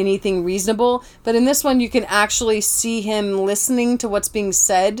be anything reasonable. But in this one, you can actually see him listening to what's being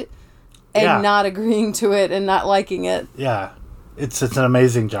said and not agreeing to it and not liking it. Yeah. It's an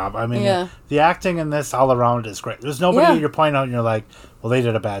amazing job. I mean, the acting in this all around is great. There's nobody you're pointing out and you're like, well, they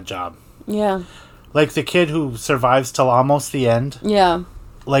did a bad job. Yeah. Like the kid who survives till almost the end. Yeah.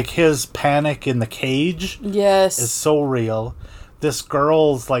 Like his panic in the cage. Yes. Is so real. This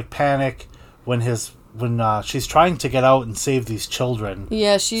girl's like panic when she's trying to get out and save these children.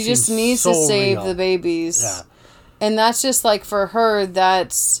 Yeah, she just needs to save the babies. Yeah. And that's just like for her,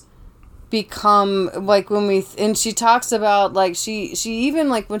 that's become like and she talks about like she even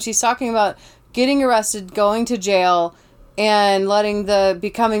like when she's talking about getting arrested, going to jail, and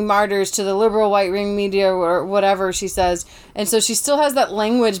becoming martyrs to the liberal white ring media or whatever she says. And so she still has that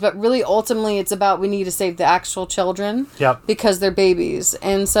language, but really ultimately it's about we need to save the actual children. Yep. Because they're babies.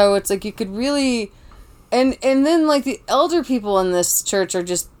 And so it's like you could really and then like the elder people in this church are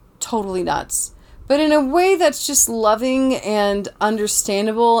just totally nuts. But in a way that's just loving and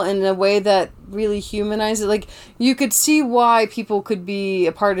understandable, and in a way that really humanizes it. Like, you could see why people could be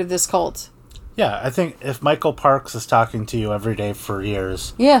a part of this cult. Yeah, I think if Michael Parks is talking to you every day for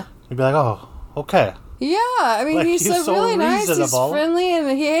years, you'd be like, oh, okay. Yeah, I mean, like, he's so really nice, he's friendly, and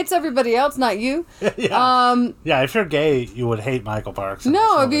he hates everybody else, not you. Yeah, if you're gay, you would hate Michael Parks.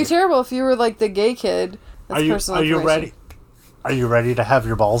 No, it'd be terrible if you were, like, the gay kid. That's are you ready? Are you ready to have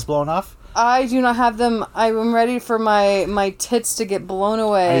your balls blown off? I do not have them. I'm ready for my tits to get blown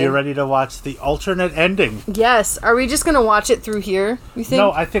away. Are you ready to watch the alternate ending? Yes. Are we just going to watch it through here, you think?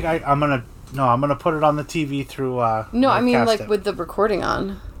 No, I think I'm going to put it on the TV through... no, I mean, like, with the recording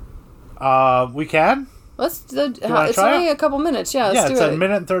on. We can? It's only a couple minutes. Yeah, let's do it. Yeah, it's a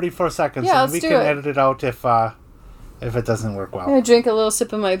minute and 34 seconds. Yeah, and we can edit it out if it doesn't work well. I'm going to drink a little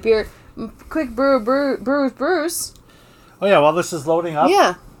sip of my beer. Quick Bruce. Oh, yeah, while this is loading up.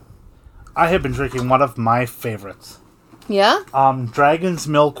 Yeah. I have been drinking one of my favorites. Yeah? Dragon's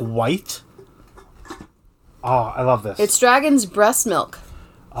Milk White. Oh, I love this. It's Dragon's breast milk.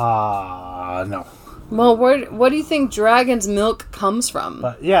 No. Well, what do you think Dragon's Milk comes from?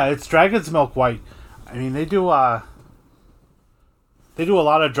 Yeah, it's Dragon's Milk White. I mean, they do a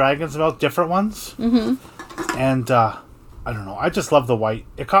lot of Dragon's Milk, different ones. Mm-hmm. And, I don't know. I just love the white.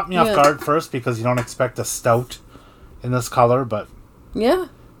 It caught me off guard first because you don't expect a stout in this color, but... Yeah.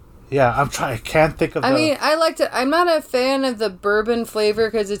 Yeah, I can't think of I mean, I liked it. I'm not a fan of the bourbon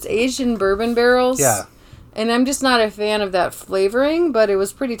flavor because it's aged in bourbon barrels. Yeah. And I'm just not a fan of that flavoring, but it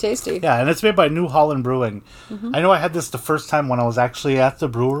was pretty tasty. Yeah, and it's made by New Holland Brewing. Mm-hmm. I know I had this the first time when I was actually at the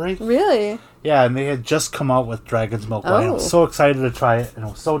brewery. Really? Yeah, and they had just come out with Dragon's Milk White. I was so excited to try it, and it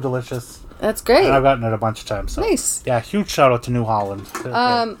was so delicious. That's great. And I've gotten it a bunch of times. So. Nice. Yeah, huge shout out to New Holland.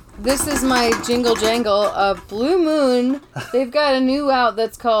 This is my jingle jangle of Blue Moon. They've got a new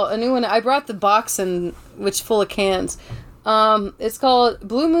one. I brought the box which full of cans. It's called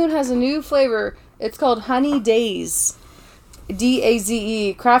Blue Moon has a new flavor. It's called Honey Daze.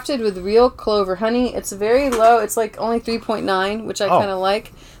 DAZE, crafted with real clover honey. It's very low. It's like only 3.9, which I kind of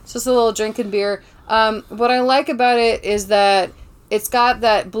like. It's just a little drinking beer. What I like about it is that it's got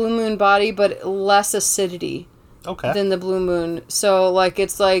that Blue Moon body, but less acidity than the Blue Moon. So, like,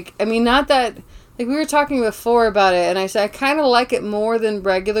 it's like, I mean, not that Like, we were talking before about it, and I said I kind of like it more than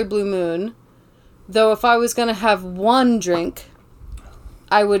regular Blue Moon. Though if I was going to have one drink,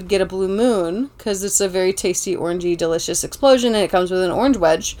 I would get a Blue Moon, because it's a very tasty, orangey, delicious explosion, and it comes with an orange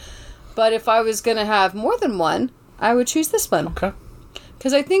wedge. But if I was going to have more than one, I would choose this one. Okay.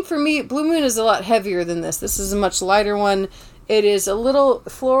 Because I think for me, Blue Moon is a lot heavier than this. This is a much lighter one. It is a little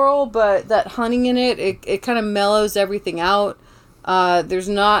floral, but that honey in it kind of mellows everything out. There's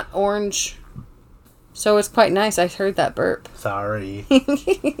not orange, so it's quite nice. I heard that burp. Sorry.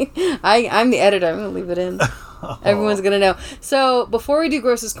 I'm the editor. I'm going to leave it in. Everyone's going to know. So, before we do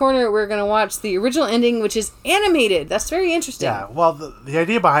Gross's Corner, we're going to watch the original ending, which is animated. That's very interesting. Yeah, well, the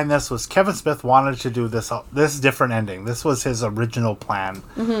idea behind this was Kevin Smith wanted to do this different ending. This was his original plan.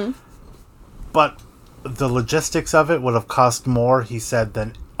 Mm-hmm. But the logistics of it would have cost more, he said,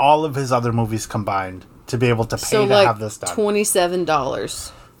 than all of his other movies combined to be able to pay to have this done.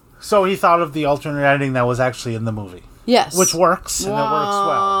 $27. So he thought of the alternate ending that was actually in the movie. Yes. Which works, and it works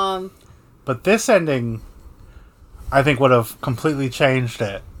well. But this ending, I think, would have completely changed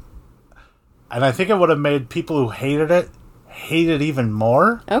it. And I think it would have made people who hated it hate it even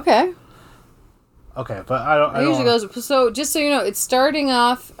more. Okay. Okay, but I don't... It usually goes... So, just so you know, it's starting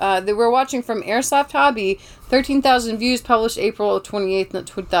off... we're watching from Airsoft Hobby, 13,000 views, published April 28th,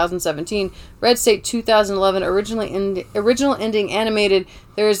 2017. Red State 2011, original ending animated.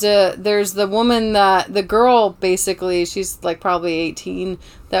 There's the woman that... The girl, basically, she's like probably 18,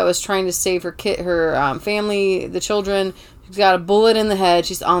 that was trying to save her family, the children. She's got a bullet in the head.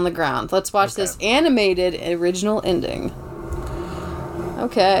 She's on the ground. Let's watch this animated original ending.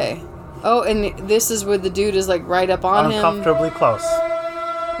 Okay. Oh, and this is where the dude is, like, right up on him. Uncomfortably close.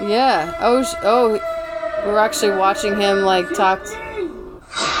 Yeah. Oh, we're actually watching him, like, talk...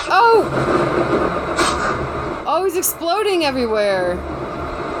 Oh! Oh, he's exploding everywhere.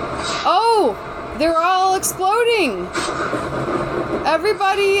 Oh! They're all exploding!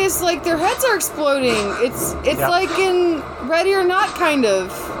 Everybody is, like, their heads are exploding. It's like in Ready or Not, kind of.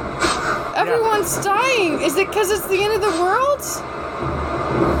 Everyone's dying. Is it because it's the end of the world?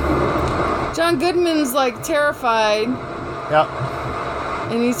 John Goodman's, like, terrified. Yep.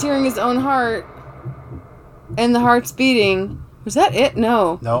 And he's hearing his own heart. And the heart's beating. Was that it?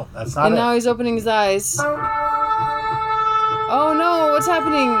 No. No, that's not and it. And now he's opening his eyes. Oh, no. What's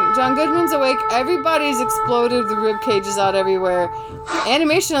happening? John Goodman's awake. Everybody's exploded. The rib cage is out everywhere.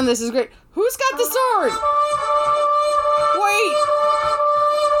 Animation on this is great. Who's got the sword? Wait.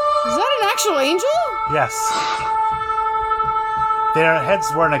 Is that an actual angel? Yes. Their heads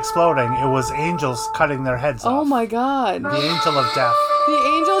weren't exploding. It was angels cutting their heads off. Oh my god. The angel of death. The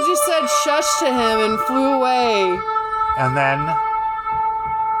angel just said shush to him and flew away. And then...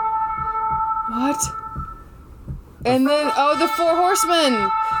 What? And then, the Four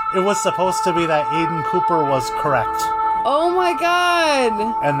Horsemen. It was supposed to be that Aiden Cooper was correct. Oh my god.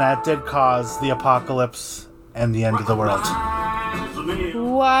 And that did cause the apocalypse and the end of the world.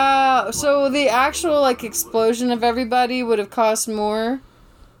 Wow. So the actual, like, explosion of everybody would have cost more?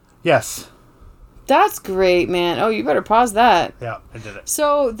 Yes. That's great, man. Oh, you better pause that. Yeah, I did it.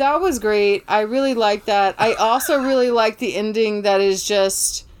 So that was great. I really like that. I also really like the ending that is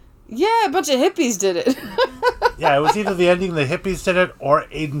just... Yeah, a bunch of hippies did it. Yeah, it was either the ending the hippies did it or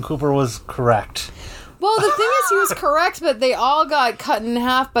Aiden Cooper was correct. Well, the thing is, he was correct, but they all got cut in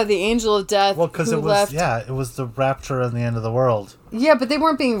half by the Angel of Death. Well, because it was, it was the rapture and the end of the world. Yeah, but they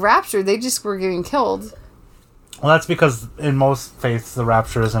weren't being raptured. They just were getting killed. Well, that's because in most faiths, the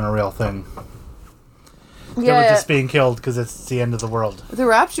rapture isn't a real thing. They were just being killed because it's the end of the world. The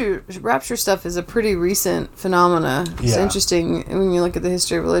rapture stuff is a pretty recent phenomena. It's interesting when you look at the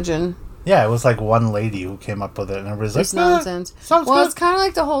history of religion. Yeah, it was like one lady who came up with it, and it was like, it's nonsense. Sounds good. It's kind of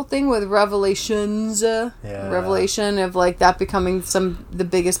like the whole thing with Revelations. Revelation of, like, that becoming the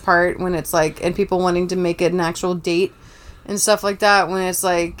biggest part when it's like, and people wanting to make it an actual date and stuff like that, when it's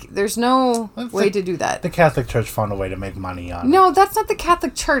like, there's no way to do that. The Catholic Church found a way to make money on it. No, that's not the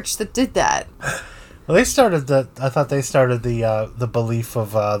Catholic Church that did that. Well, I thought they started the belief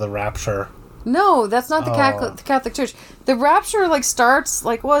of the rapture. No, that's not the Catholic Church. The rapture, like, starts,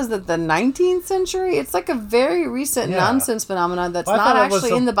 like, what is it, the 19th century? It's like a very recent nonsense phenomenon that's not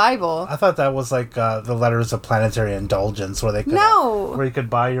actually in the Bible. I thought that was like the letters of planetary indulgence, where they could where you could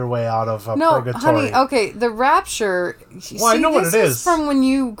buy your way out of purgatory. Honey, okay, the rapture. I know what it is. From when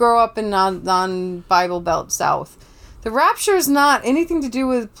you grow up in non-Bible Belt South. The rapture is not anything to do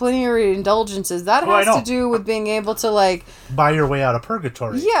with plenary indulgences. That has to do with being able to, like... buy your way out of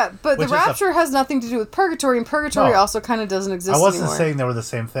purgatory. Yeah, but the rapture has nothing to do with purgatory, and purgatory also kind of doesn't exist anymore. I wasn't saying they were the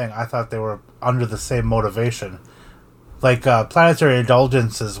same thing. I thought they were under the same motivation. Like, planetary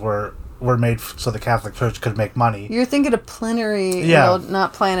indulgences were were made so the Catholic Church could make money. You're thinking of plenary, Yeah.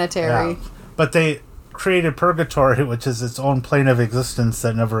 not planetary. Yeah. But they created purgatory, which is its own plane of existence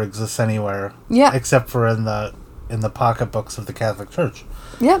that never exists anywhere. Yeah. Except for in the pocketbooks of the Catholic Church.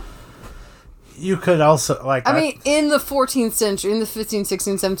 Yeah. You could also, like... I mean, in the 14th century, in the 15th,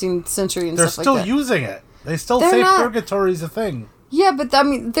 16th, 17th century and they're stuff like that. still using it. They still They're say not- purgatory's a thing. Yeah, but I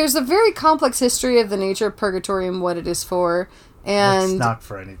mean, there's a very complex history of the nature of purgatory and what it is for. And It's not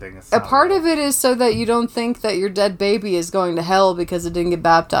for anything. It's a not part real. of it is so that you don't think that your dead baby is going to hell because it didn't get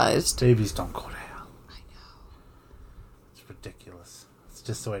baptized. Babies don't go to hell. I know. It's ridiculous. It's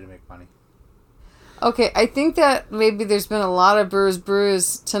just a way to make money. Okay, I think that maybe there's been a lot of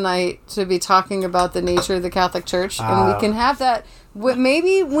brews tonight to be talking about the nature of the Catholic Church, and we can have that.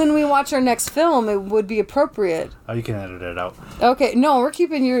 Maybe when we watch our next film, it would be appropriate. Oh, you can edit it out. Okay, no, we're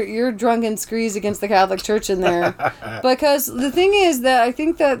keeping your drunken screes against the Catholic Church in there, because the thing is that I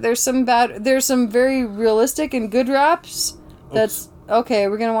think that there's some very realistic and good raps. That's okay.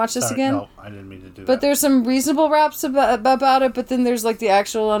 We're gonna watch this Sorry, again. No, I didn't mean to do that. But there's some reasonable raps about it, but then there's like the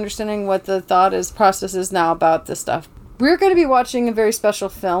actual understanding what the process is now about this stuff. We're going to be watching a very special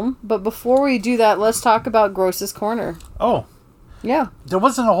film, but before we do that, let's talk about Gross's Corner. Oh, Yeah. there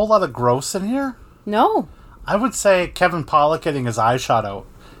wasn't a whole lot of gross in here. No. I would say Kevin Pollak getting his eye shot out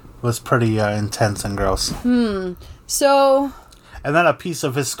was pretty intense and gross. So, And then a piece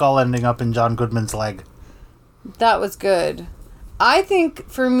of his skull ending up in John Goodman's leg. that was good. I think,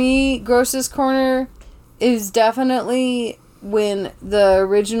 for me, Gross's Corner is definitely when the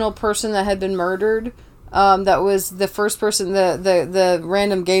original person that had been murdered, that was the first person, the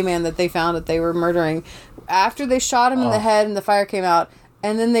random gay man that they found that they were murdering, after they shot him in the head and the fire came out,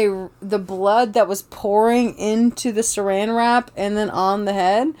 and then the blood that was pouring into the saran wrap and then on the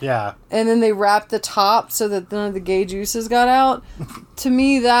head, Yeah. and then they wrapped the top so that none of the gay juices got out. To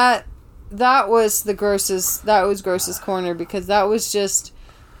me, that was Gross's Corner, because that was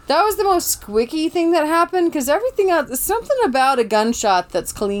the most squicky thing that happened, because everything else, there's something about a gunshot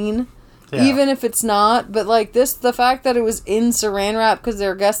that's clean, Yeah. even if it's not. But like this, the fact that it was in saran wrap, because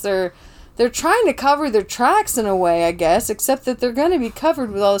they're trying to cover their tracks in a way, I guess, except that they're going to be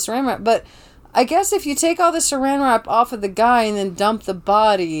covered with all the saran wrap. But I guess if you take all the saran wrap off of the guy and then dump the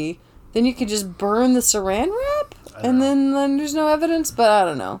body, then you could just burn the saran wrap, and then there's no evidence. But I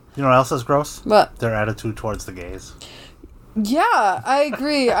don't know. You know what else is gross? But Their attitude towards the gays. yeah, I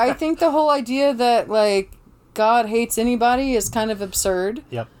agree. I think the whole idea that like God hates anybody is kind of absurd.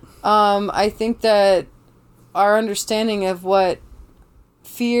 Yep. I think that our understanding of what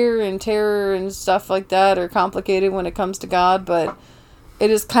fear and terror and stuff like that are complicated when it comes to God, but it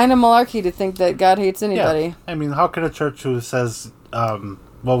is kind of malarkey to think that God hates anybody. Yeah. I mean, how could a church who says,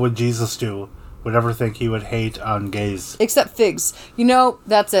 what would Jesus do, would ever think he would hate on gays? Except figs.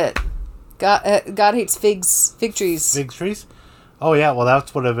 That's it. God hates fig trees. Fig trees? Oh, yeah, well,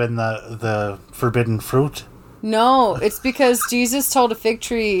 that would have been the forbidden fruit. No, it's because Jesus told a fig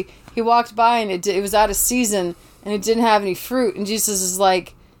tree, he walked by and it was out of season and it didn't have any fruit. And Jesus is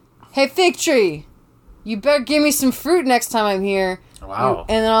like, hey, fig tree, you better give me some fruit next time I'm here. Wow.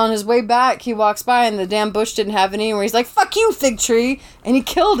 And then on his way back, he walks by and the damn bush didn't have any. Where he's like, fuck you, fig tree. And he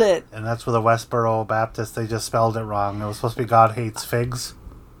killed it. And that's where the Westboro Baptist, they just spelled it wrong. It was supposed to be God hates figs.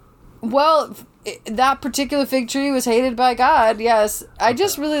 Well, that particular fig tree was hated by God, yes. I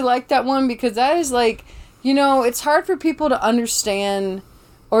just really like that one because that is like, it's hard for people to understand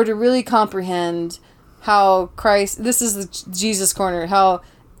or to really comprehend how Christ, this is the Jesus Corner, how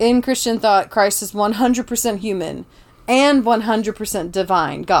in Christian thought Christ is 100% human and 100%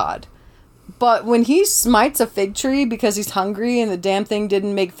 divine God. But when he smites a fig tree because he's hungry and the damn thing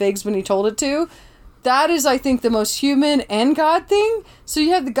didn't make figs when he told it to, that is, I think, the most human and God thing. So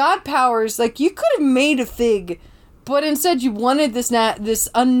you have the God powers. Like, you could have made a fig, but instead you wanted this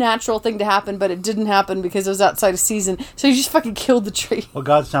unnatural thing to happen, but it didn't happen because it was outside of season. So you just fucking killed the tree. Well,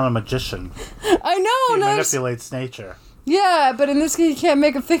 God's not a magician. I know. He No, manipulates nature. yeah, but in this case, you can't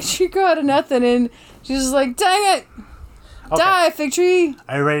make a fig tree grow out of nothing. And she's just like, dang it. Okay. Die, fig tree.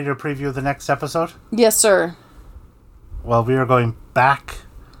 Are you ready to preview the next episode? Yes, sir. Well, we are going back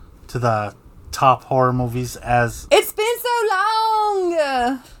to the top horror movies as It's been so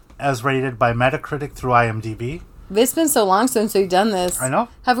long. rated by Metacritic through IMDb. It's been so long since we've done this. I know.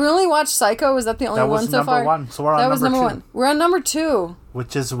 Have we only watched Psycho? Was that the only That one was so number far? one. So we're on that was number number two. one. We're on number 2.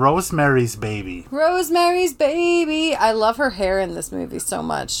 Which is Rosemary's Baby. Rosemary's Baby. I love her hair in this movie so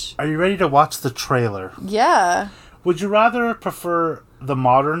much. Are you ready to watch the trailer? Yeah. Would you rather prefer the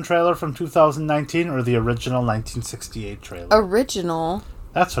modern trailer from 2019 or the original 1968 trailer? Original.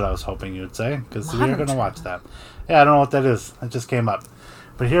 That's what I was hoping you'd say, because we Modern are going to watch that. Yeah, I don't know what that is. It just came up.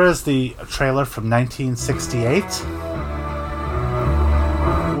 But here is the trailer from 1968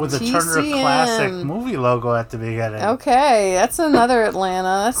 with the Turner TCM. Classic movie logo at the beginning. Okay, that's another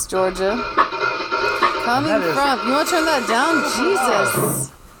Atlanta. That's Georgia. Coming That is- from... You want to turn that down?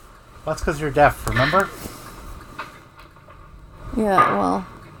 Jesus. That's because you're deaf, remember? Yeah, well...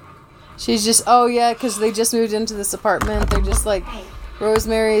 She's just... Oh, yeah, because they just moved into this apartment. They're just like...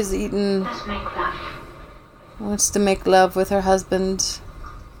 Rosemary is eating... Let's make love. Wants to make love with her husband.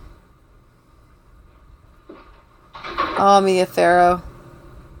 Oh, Mia Farrow.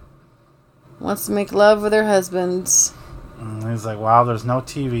 Wants to make love with her husband. And he's like, wow, there's no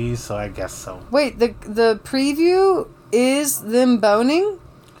TV, so I guess so. Wait, the preview is them boning?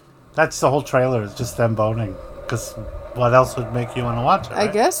 That's the whole trailer, is just them boning. Because what else would make you want to watch it, I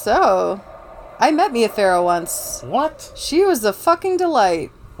right? guess so. I met Mia Farrow once. What? She was a fucking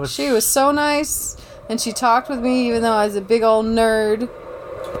delight. Was She was so nice, and she talked with me even though I was a big old nerd.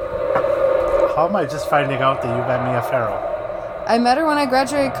 How am I just finding out that you met Mia Farrow? I met her when I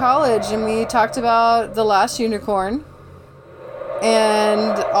graduated college, and we talked about The Last Unicorn.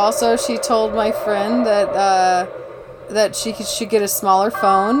 And also, she told my friend that she should get a smaller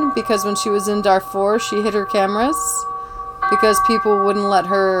phone because when she was in Darfur, she hid her cameras because people wouldn't let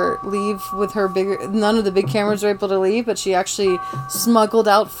her leave with her bigger. None of the big cameras were able to leave, but she actually smuggled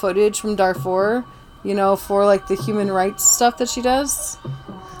out footage from Darfur, you know, for like the human rights stuff that she does.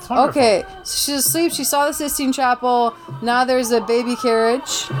 It's wonderful. Okay, so she's asleep. She saw the Sistine Chapel. Now there's a baby carriage.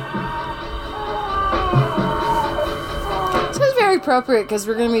 So it's very appropriate because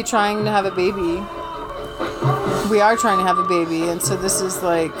we're going to be trying to have a baby. We are trying to have a baby, and so this is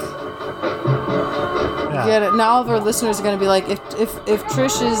like... Yeah. Get it. Now all of our listeners are going to be like, if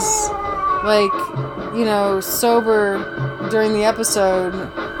Trish is, like, you know, sober during the episode,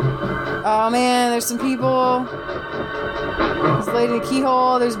 oh man, there's some people. There's Lady in the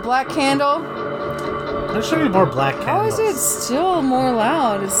Keyhole. There's Black Candle. There should be more black How candles. is it still more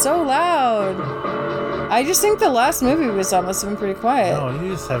loud? It's so loud. I just think the last movie we saw must have been pretty quiet. No,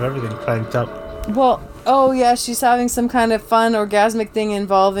 you just have everything cranked up. Well, oh yeah, she's having some kind of fun orgasmic thing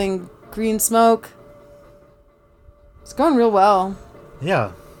involving green smoke. It's going real well.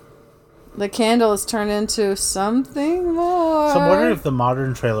 Yeah. The candle has turned into something more. So I'm wondering if the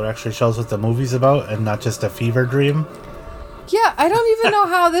modern trailer actually shows what the movie's about and not just a fever dream. Yeah, I don't even know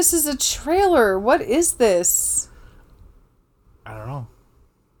how this is a trailer. What is this? I don't know.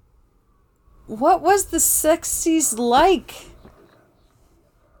 What was the 60s like?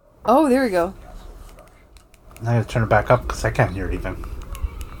 Oh, there we go. I gotta turn it back up because I can't hear it even.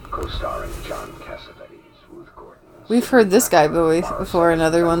 Co-starring John Cassavetes, Ruth Gordon. We've heard this guy before in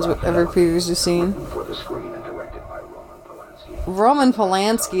other ones we've ever previously seen. For the screen and directed by Roman Polanski. Roman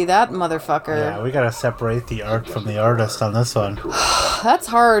Polanski, that motherfucker. Yeah, we gotta separate the art from the artist on this one. That's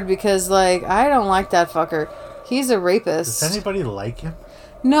hard because, like, I don't like that fucker. He's a rapist. Does anybody like him?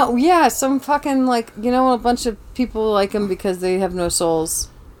 No, yeah, some fucking, like, you know, a bunch of people like him because they have no souls.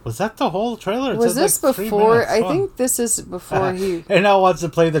 Was that the whole trailer? It Was said, this like, 3 before? minutes I long. think this is before he... And now wants to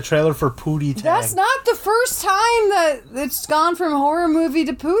play the trailer for Pootie Tang. That's not the first time that it's gone from horror movie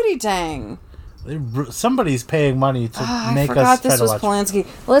to Pootie Tang. Somebody's paying money to I make forgot us try this to was watch. Polanski.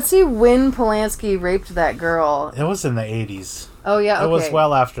 Let's see when Polanski raped that girl. It was in the 80s. Oh, yeah, okay. It was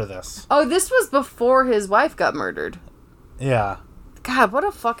well after this. Oh, this was before his wife got murdered. Yeah. God, what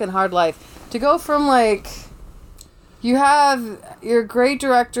a fucking hard life. To go from, like, you have your great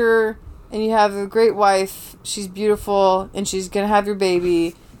director and you have a great wife, she's beautiful, and she's gonna have your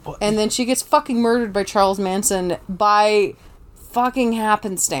baby, and then she gets fucking murdered by Charles Manson by fucking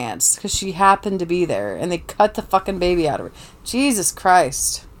happenstance, because she happened to be there, and they cut the fucking baby out of her. Jesus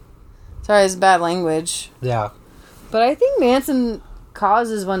Christ. Sorry, it's bad language. Yeah. But I think Manson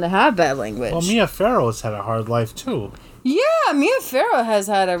causes one to have bad language. Well, Mia Farrow's had a hard life, too. Yeah, Mia Farrow has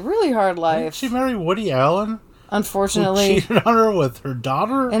had a really hard Didn't life. she marry Woody Allen? Who Unfortunately. cheated on her with her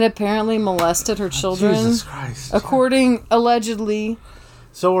daughter? And apparently molested her children. Jesus Christ. Allegedly.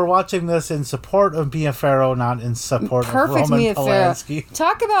 So we're watching this in support of Mia Farrow, not in support Perfect of Roman Mia Farrow. Polanski.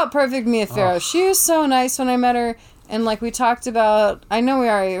 Talk about perfect Mia Farrow. She was so nice when I met her. And like we talked about, I know we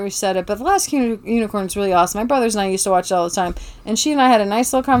already said it, but The Last Unicorn is really awesome. My brothers and I used to watch it all the time. And she and I had a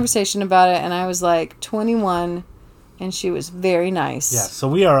nice little conversation about it. And I was like 21. And she was very nice. Yeah, so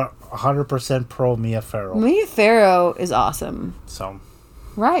we are 100% pro Mia Farrow. Mia Farrow is awesome. So,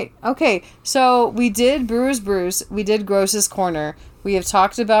 Right. Okay. So we did Brewer's Brews. We did Gross's Corner. We have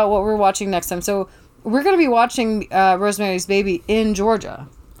talked about what we're watching next time. So we're going to be watching Rosemary's Baby in Georgia.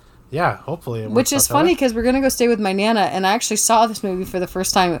 yeah, hopefully it works Which is out that funny way. because we're going to go stay with my Nana. And I actually saw this movie for the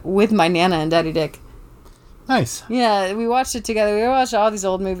first time with my Nana and Daddy Dick. Nice. Yeah, we watched it together. We watched all these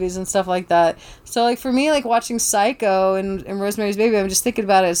old movies and stuff like that. So, like, for me, like, watching Psycho and Rosemary's Baby, I'm just thinking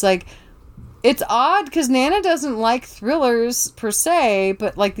about it. It's like, it's odd because Nana doesn't like thrillers per se,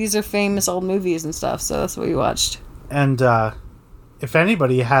 but, like, these are famous old movies and stuff. So that's what we watched. And if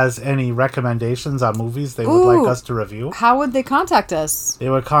anybody has any recommendations on movies they would like us to review, How would they contact us? they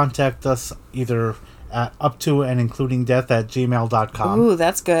would contact us either at uptoandincludingdeath@gmail.com Ooh,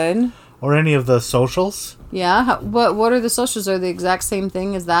 that's good. or any of the socials. Yeah. What are the socials? Are the exact same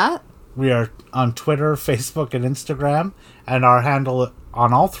thing as that? We are on Twitter, Facebook, and Instagram, and our handle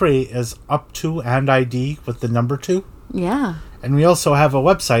on all three is uptoandid with the number 2. Yeah. And we also have a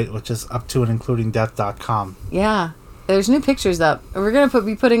website, which is uptoandincludingdeath.com. Yeah. There's new pictures up. We're going to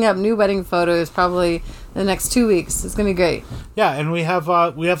be putting up new wedding photos probably the next 2 weeks. It's going to be great. Yeah, and we have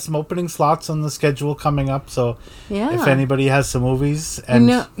some opening slots on the schedule coming up, so Yeah. if anybody has some movies and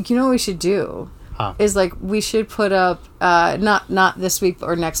You know what we should do? Is like we should put up not this week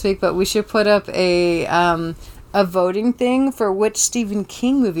or next week, but we should put up a voting thing for which Stephen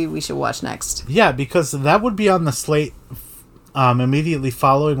King movie we should watch next. yeah, because that would be on the slate immediately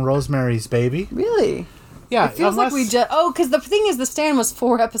following Rosemary's Baby. Really? Yeah, It feels like we just... Oh, because the thing is, The Stand was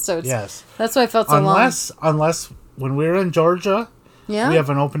 4 episodes. Yes. That's why I felt so long. Unless when we're in Georgia, Yeah? we have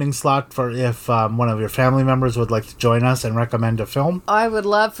an opening slot for if one of your family members would like to join us and recommend a film. I would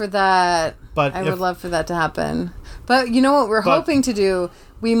love for that. But I would love for that to happen. But you know what we're hoping to do?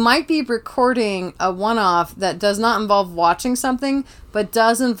 We might be recording a one-off that does not involve watching something, but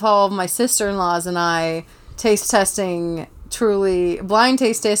does involve my sister-in-laws and I blind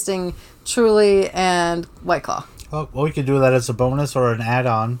taste testing Truly and White Claw. Well, we could do that as a bonus or an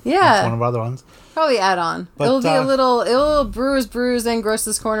add-on. Yeah. That's one of our other ones. Probably add on. But, It'll be it'll brews and gross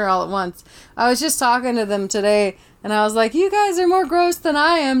this corner all at once. I was just talking to them today and I was like, you guys are more gross than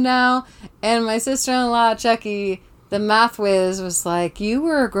I am now. And my sister-in-law, Chucky, the math whiz, was like, you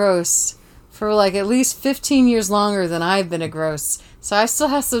were a gross for like at least 15 years longer than I've been a gross. So I still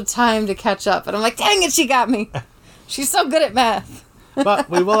have some time to catch up. And I'm like, dang it, she got me. She's so good at math. But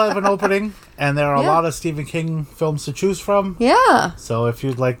we will have an opening, and there are a Yeah. lot of Stephen King films to choose from. Yeah. So if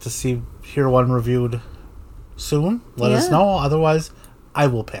you'd like to hear one reviewed soon, let us Yeah. know. Otherwise, I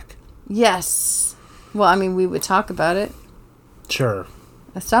will pick. Yes. Well, I mean, we would talk about it. Sure.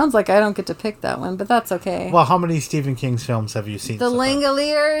 It sounds like I don't get to pick that one, but that's okay. Well, how many Stephen King films have you seen? The so far?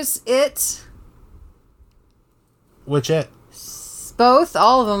 Langoliers, It, Which it? both,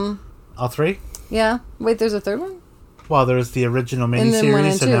 all of them. All 3? Yeah. Wait, there's a third one? Well, there's the original And then 1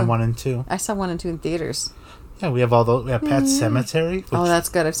 and miniseries and then 2. 1 and 2. I saw 1 and 2 in theaters. Yeah, we have all those. We have Pet Sematary. Which, Oh, that's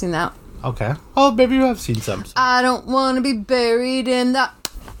good. I've seen that. okay. Oh, maybe you have seen some. I don't want to be buried in the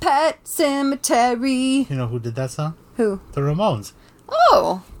pet cemetery. You know who did that song? Who? The Ramones.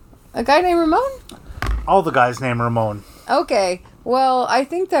 Oh, a guy named Ramon? All the guys named Ramon. Okay. Well, I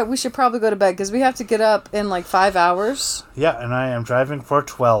think that we should probably go to bed because we have to get up in like 5 hours. Yeah, and I am driving for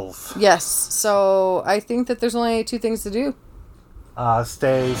 12. Yes. So I think that there's only 2 things to do.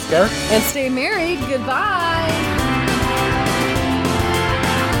 Stay scared. And stay married. Goodbye.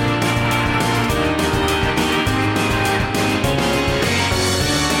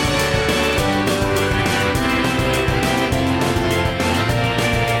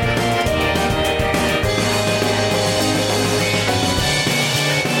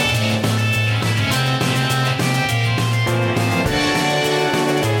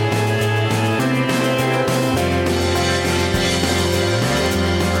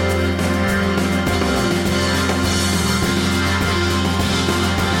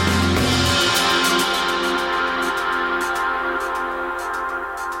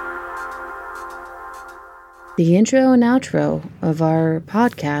 The intro and outro of our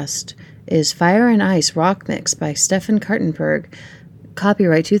podcast is Fire and Ice Rock Mix by Stefan Kartenberg.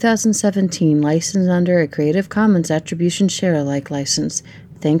 Copyright 2017, licensed under a Creative Commons Attribution Share Alike license.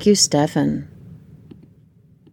 Thank you, Stefan.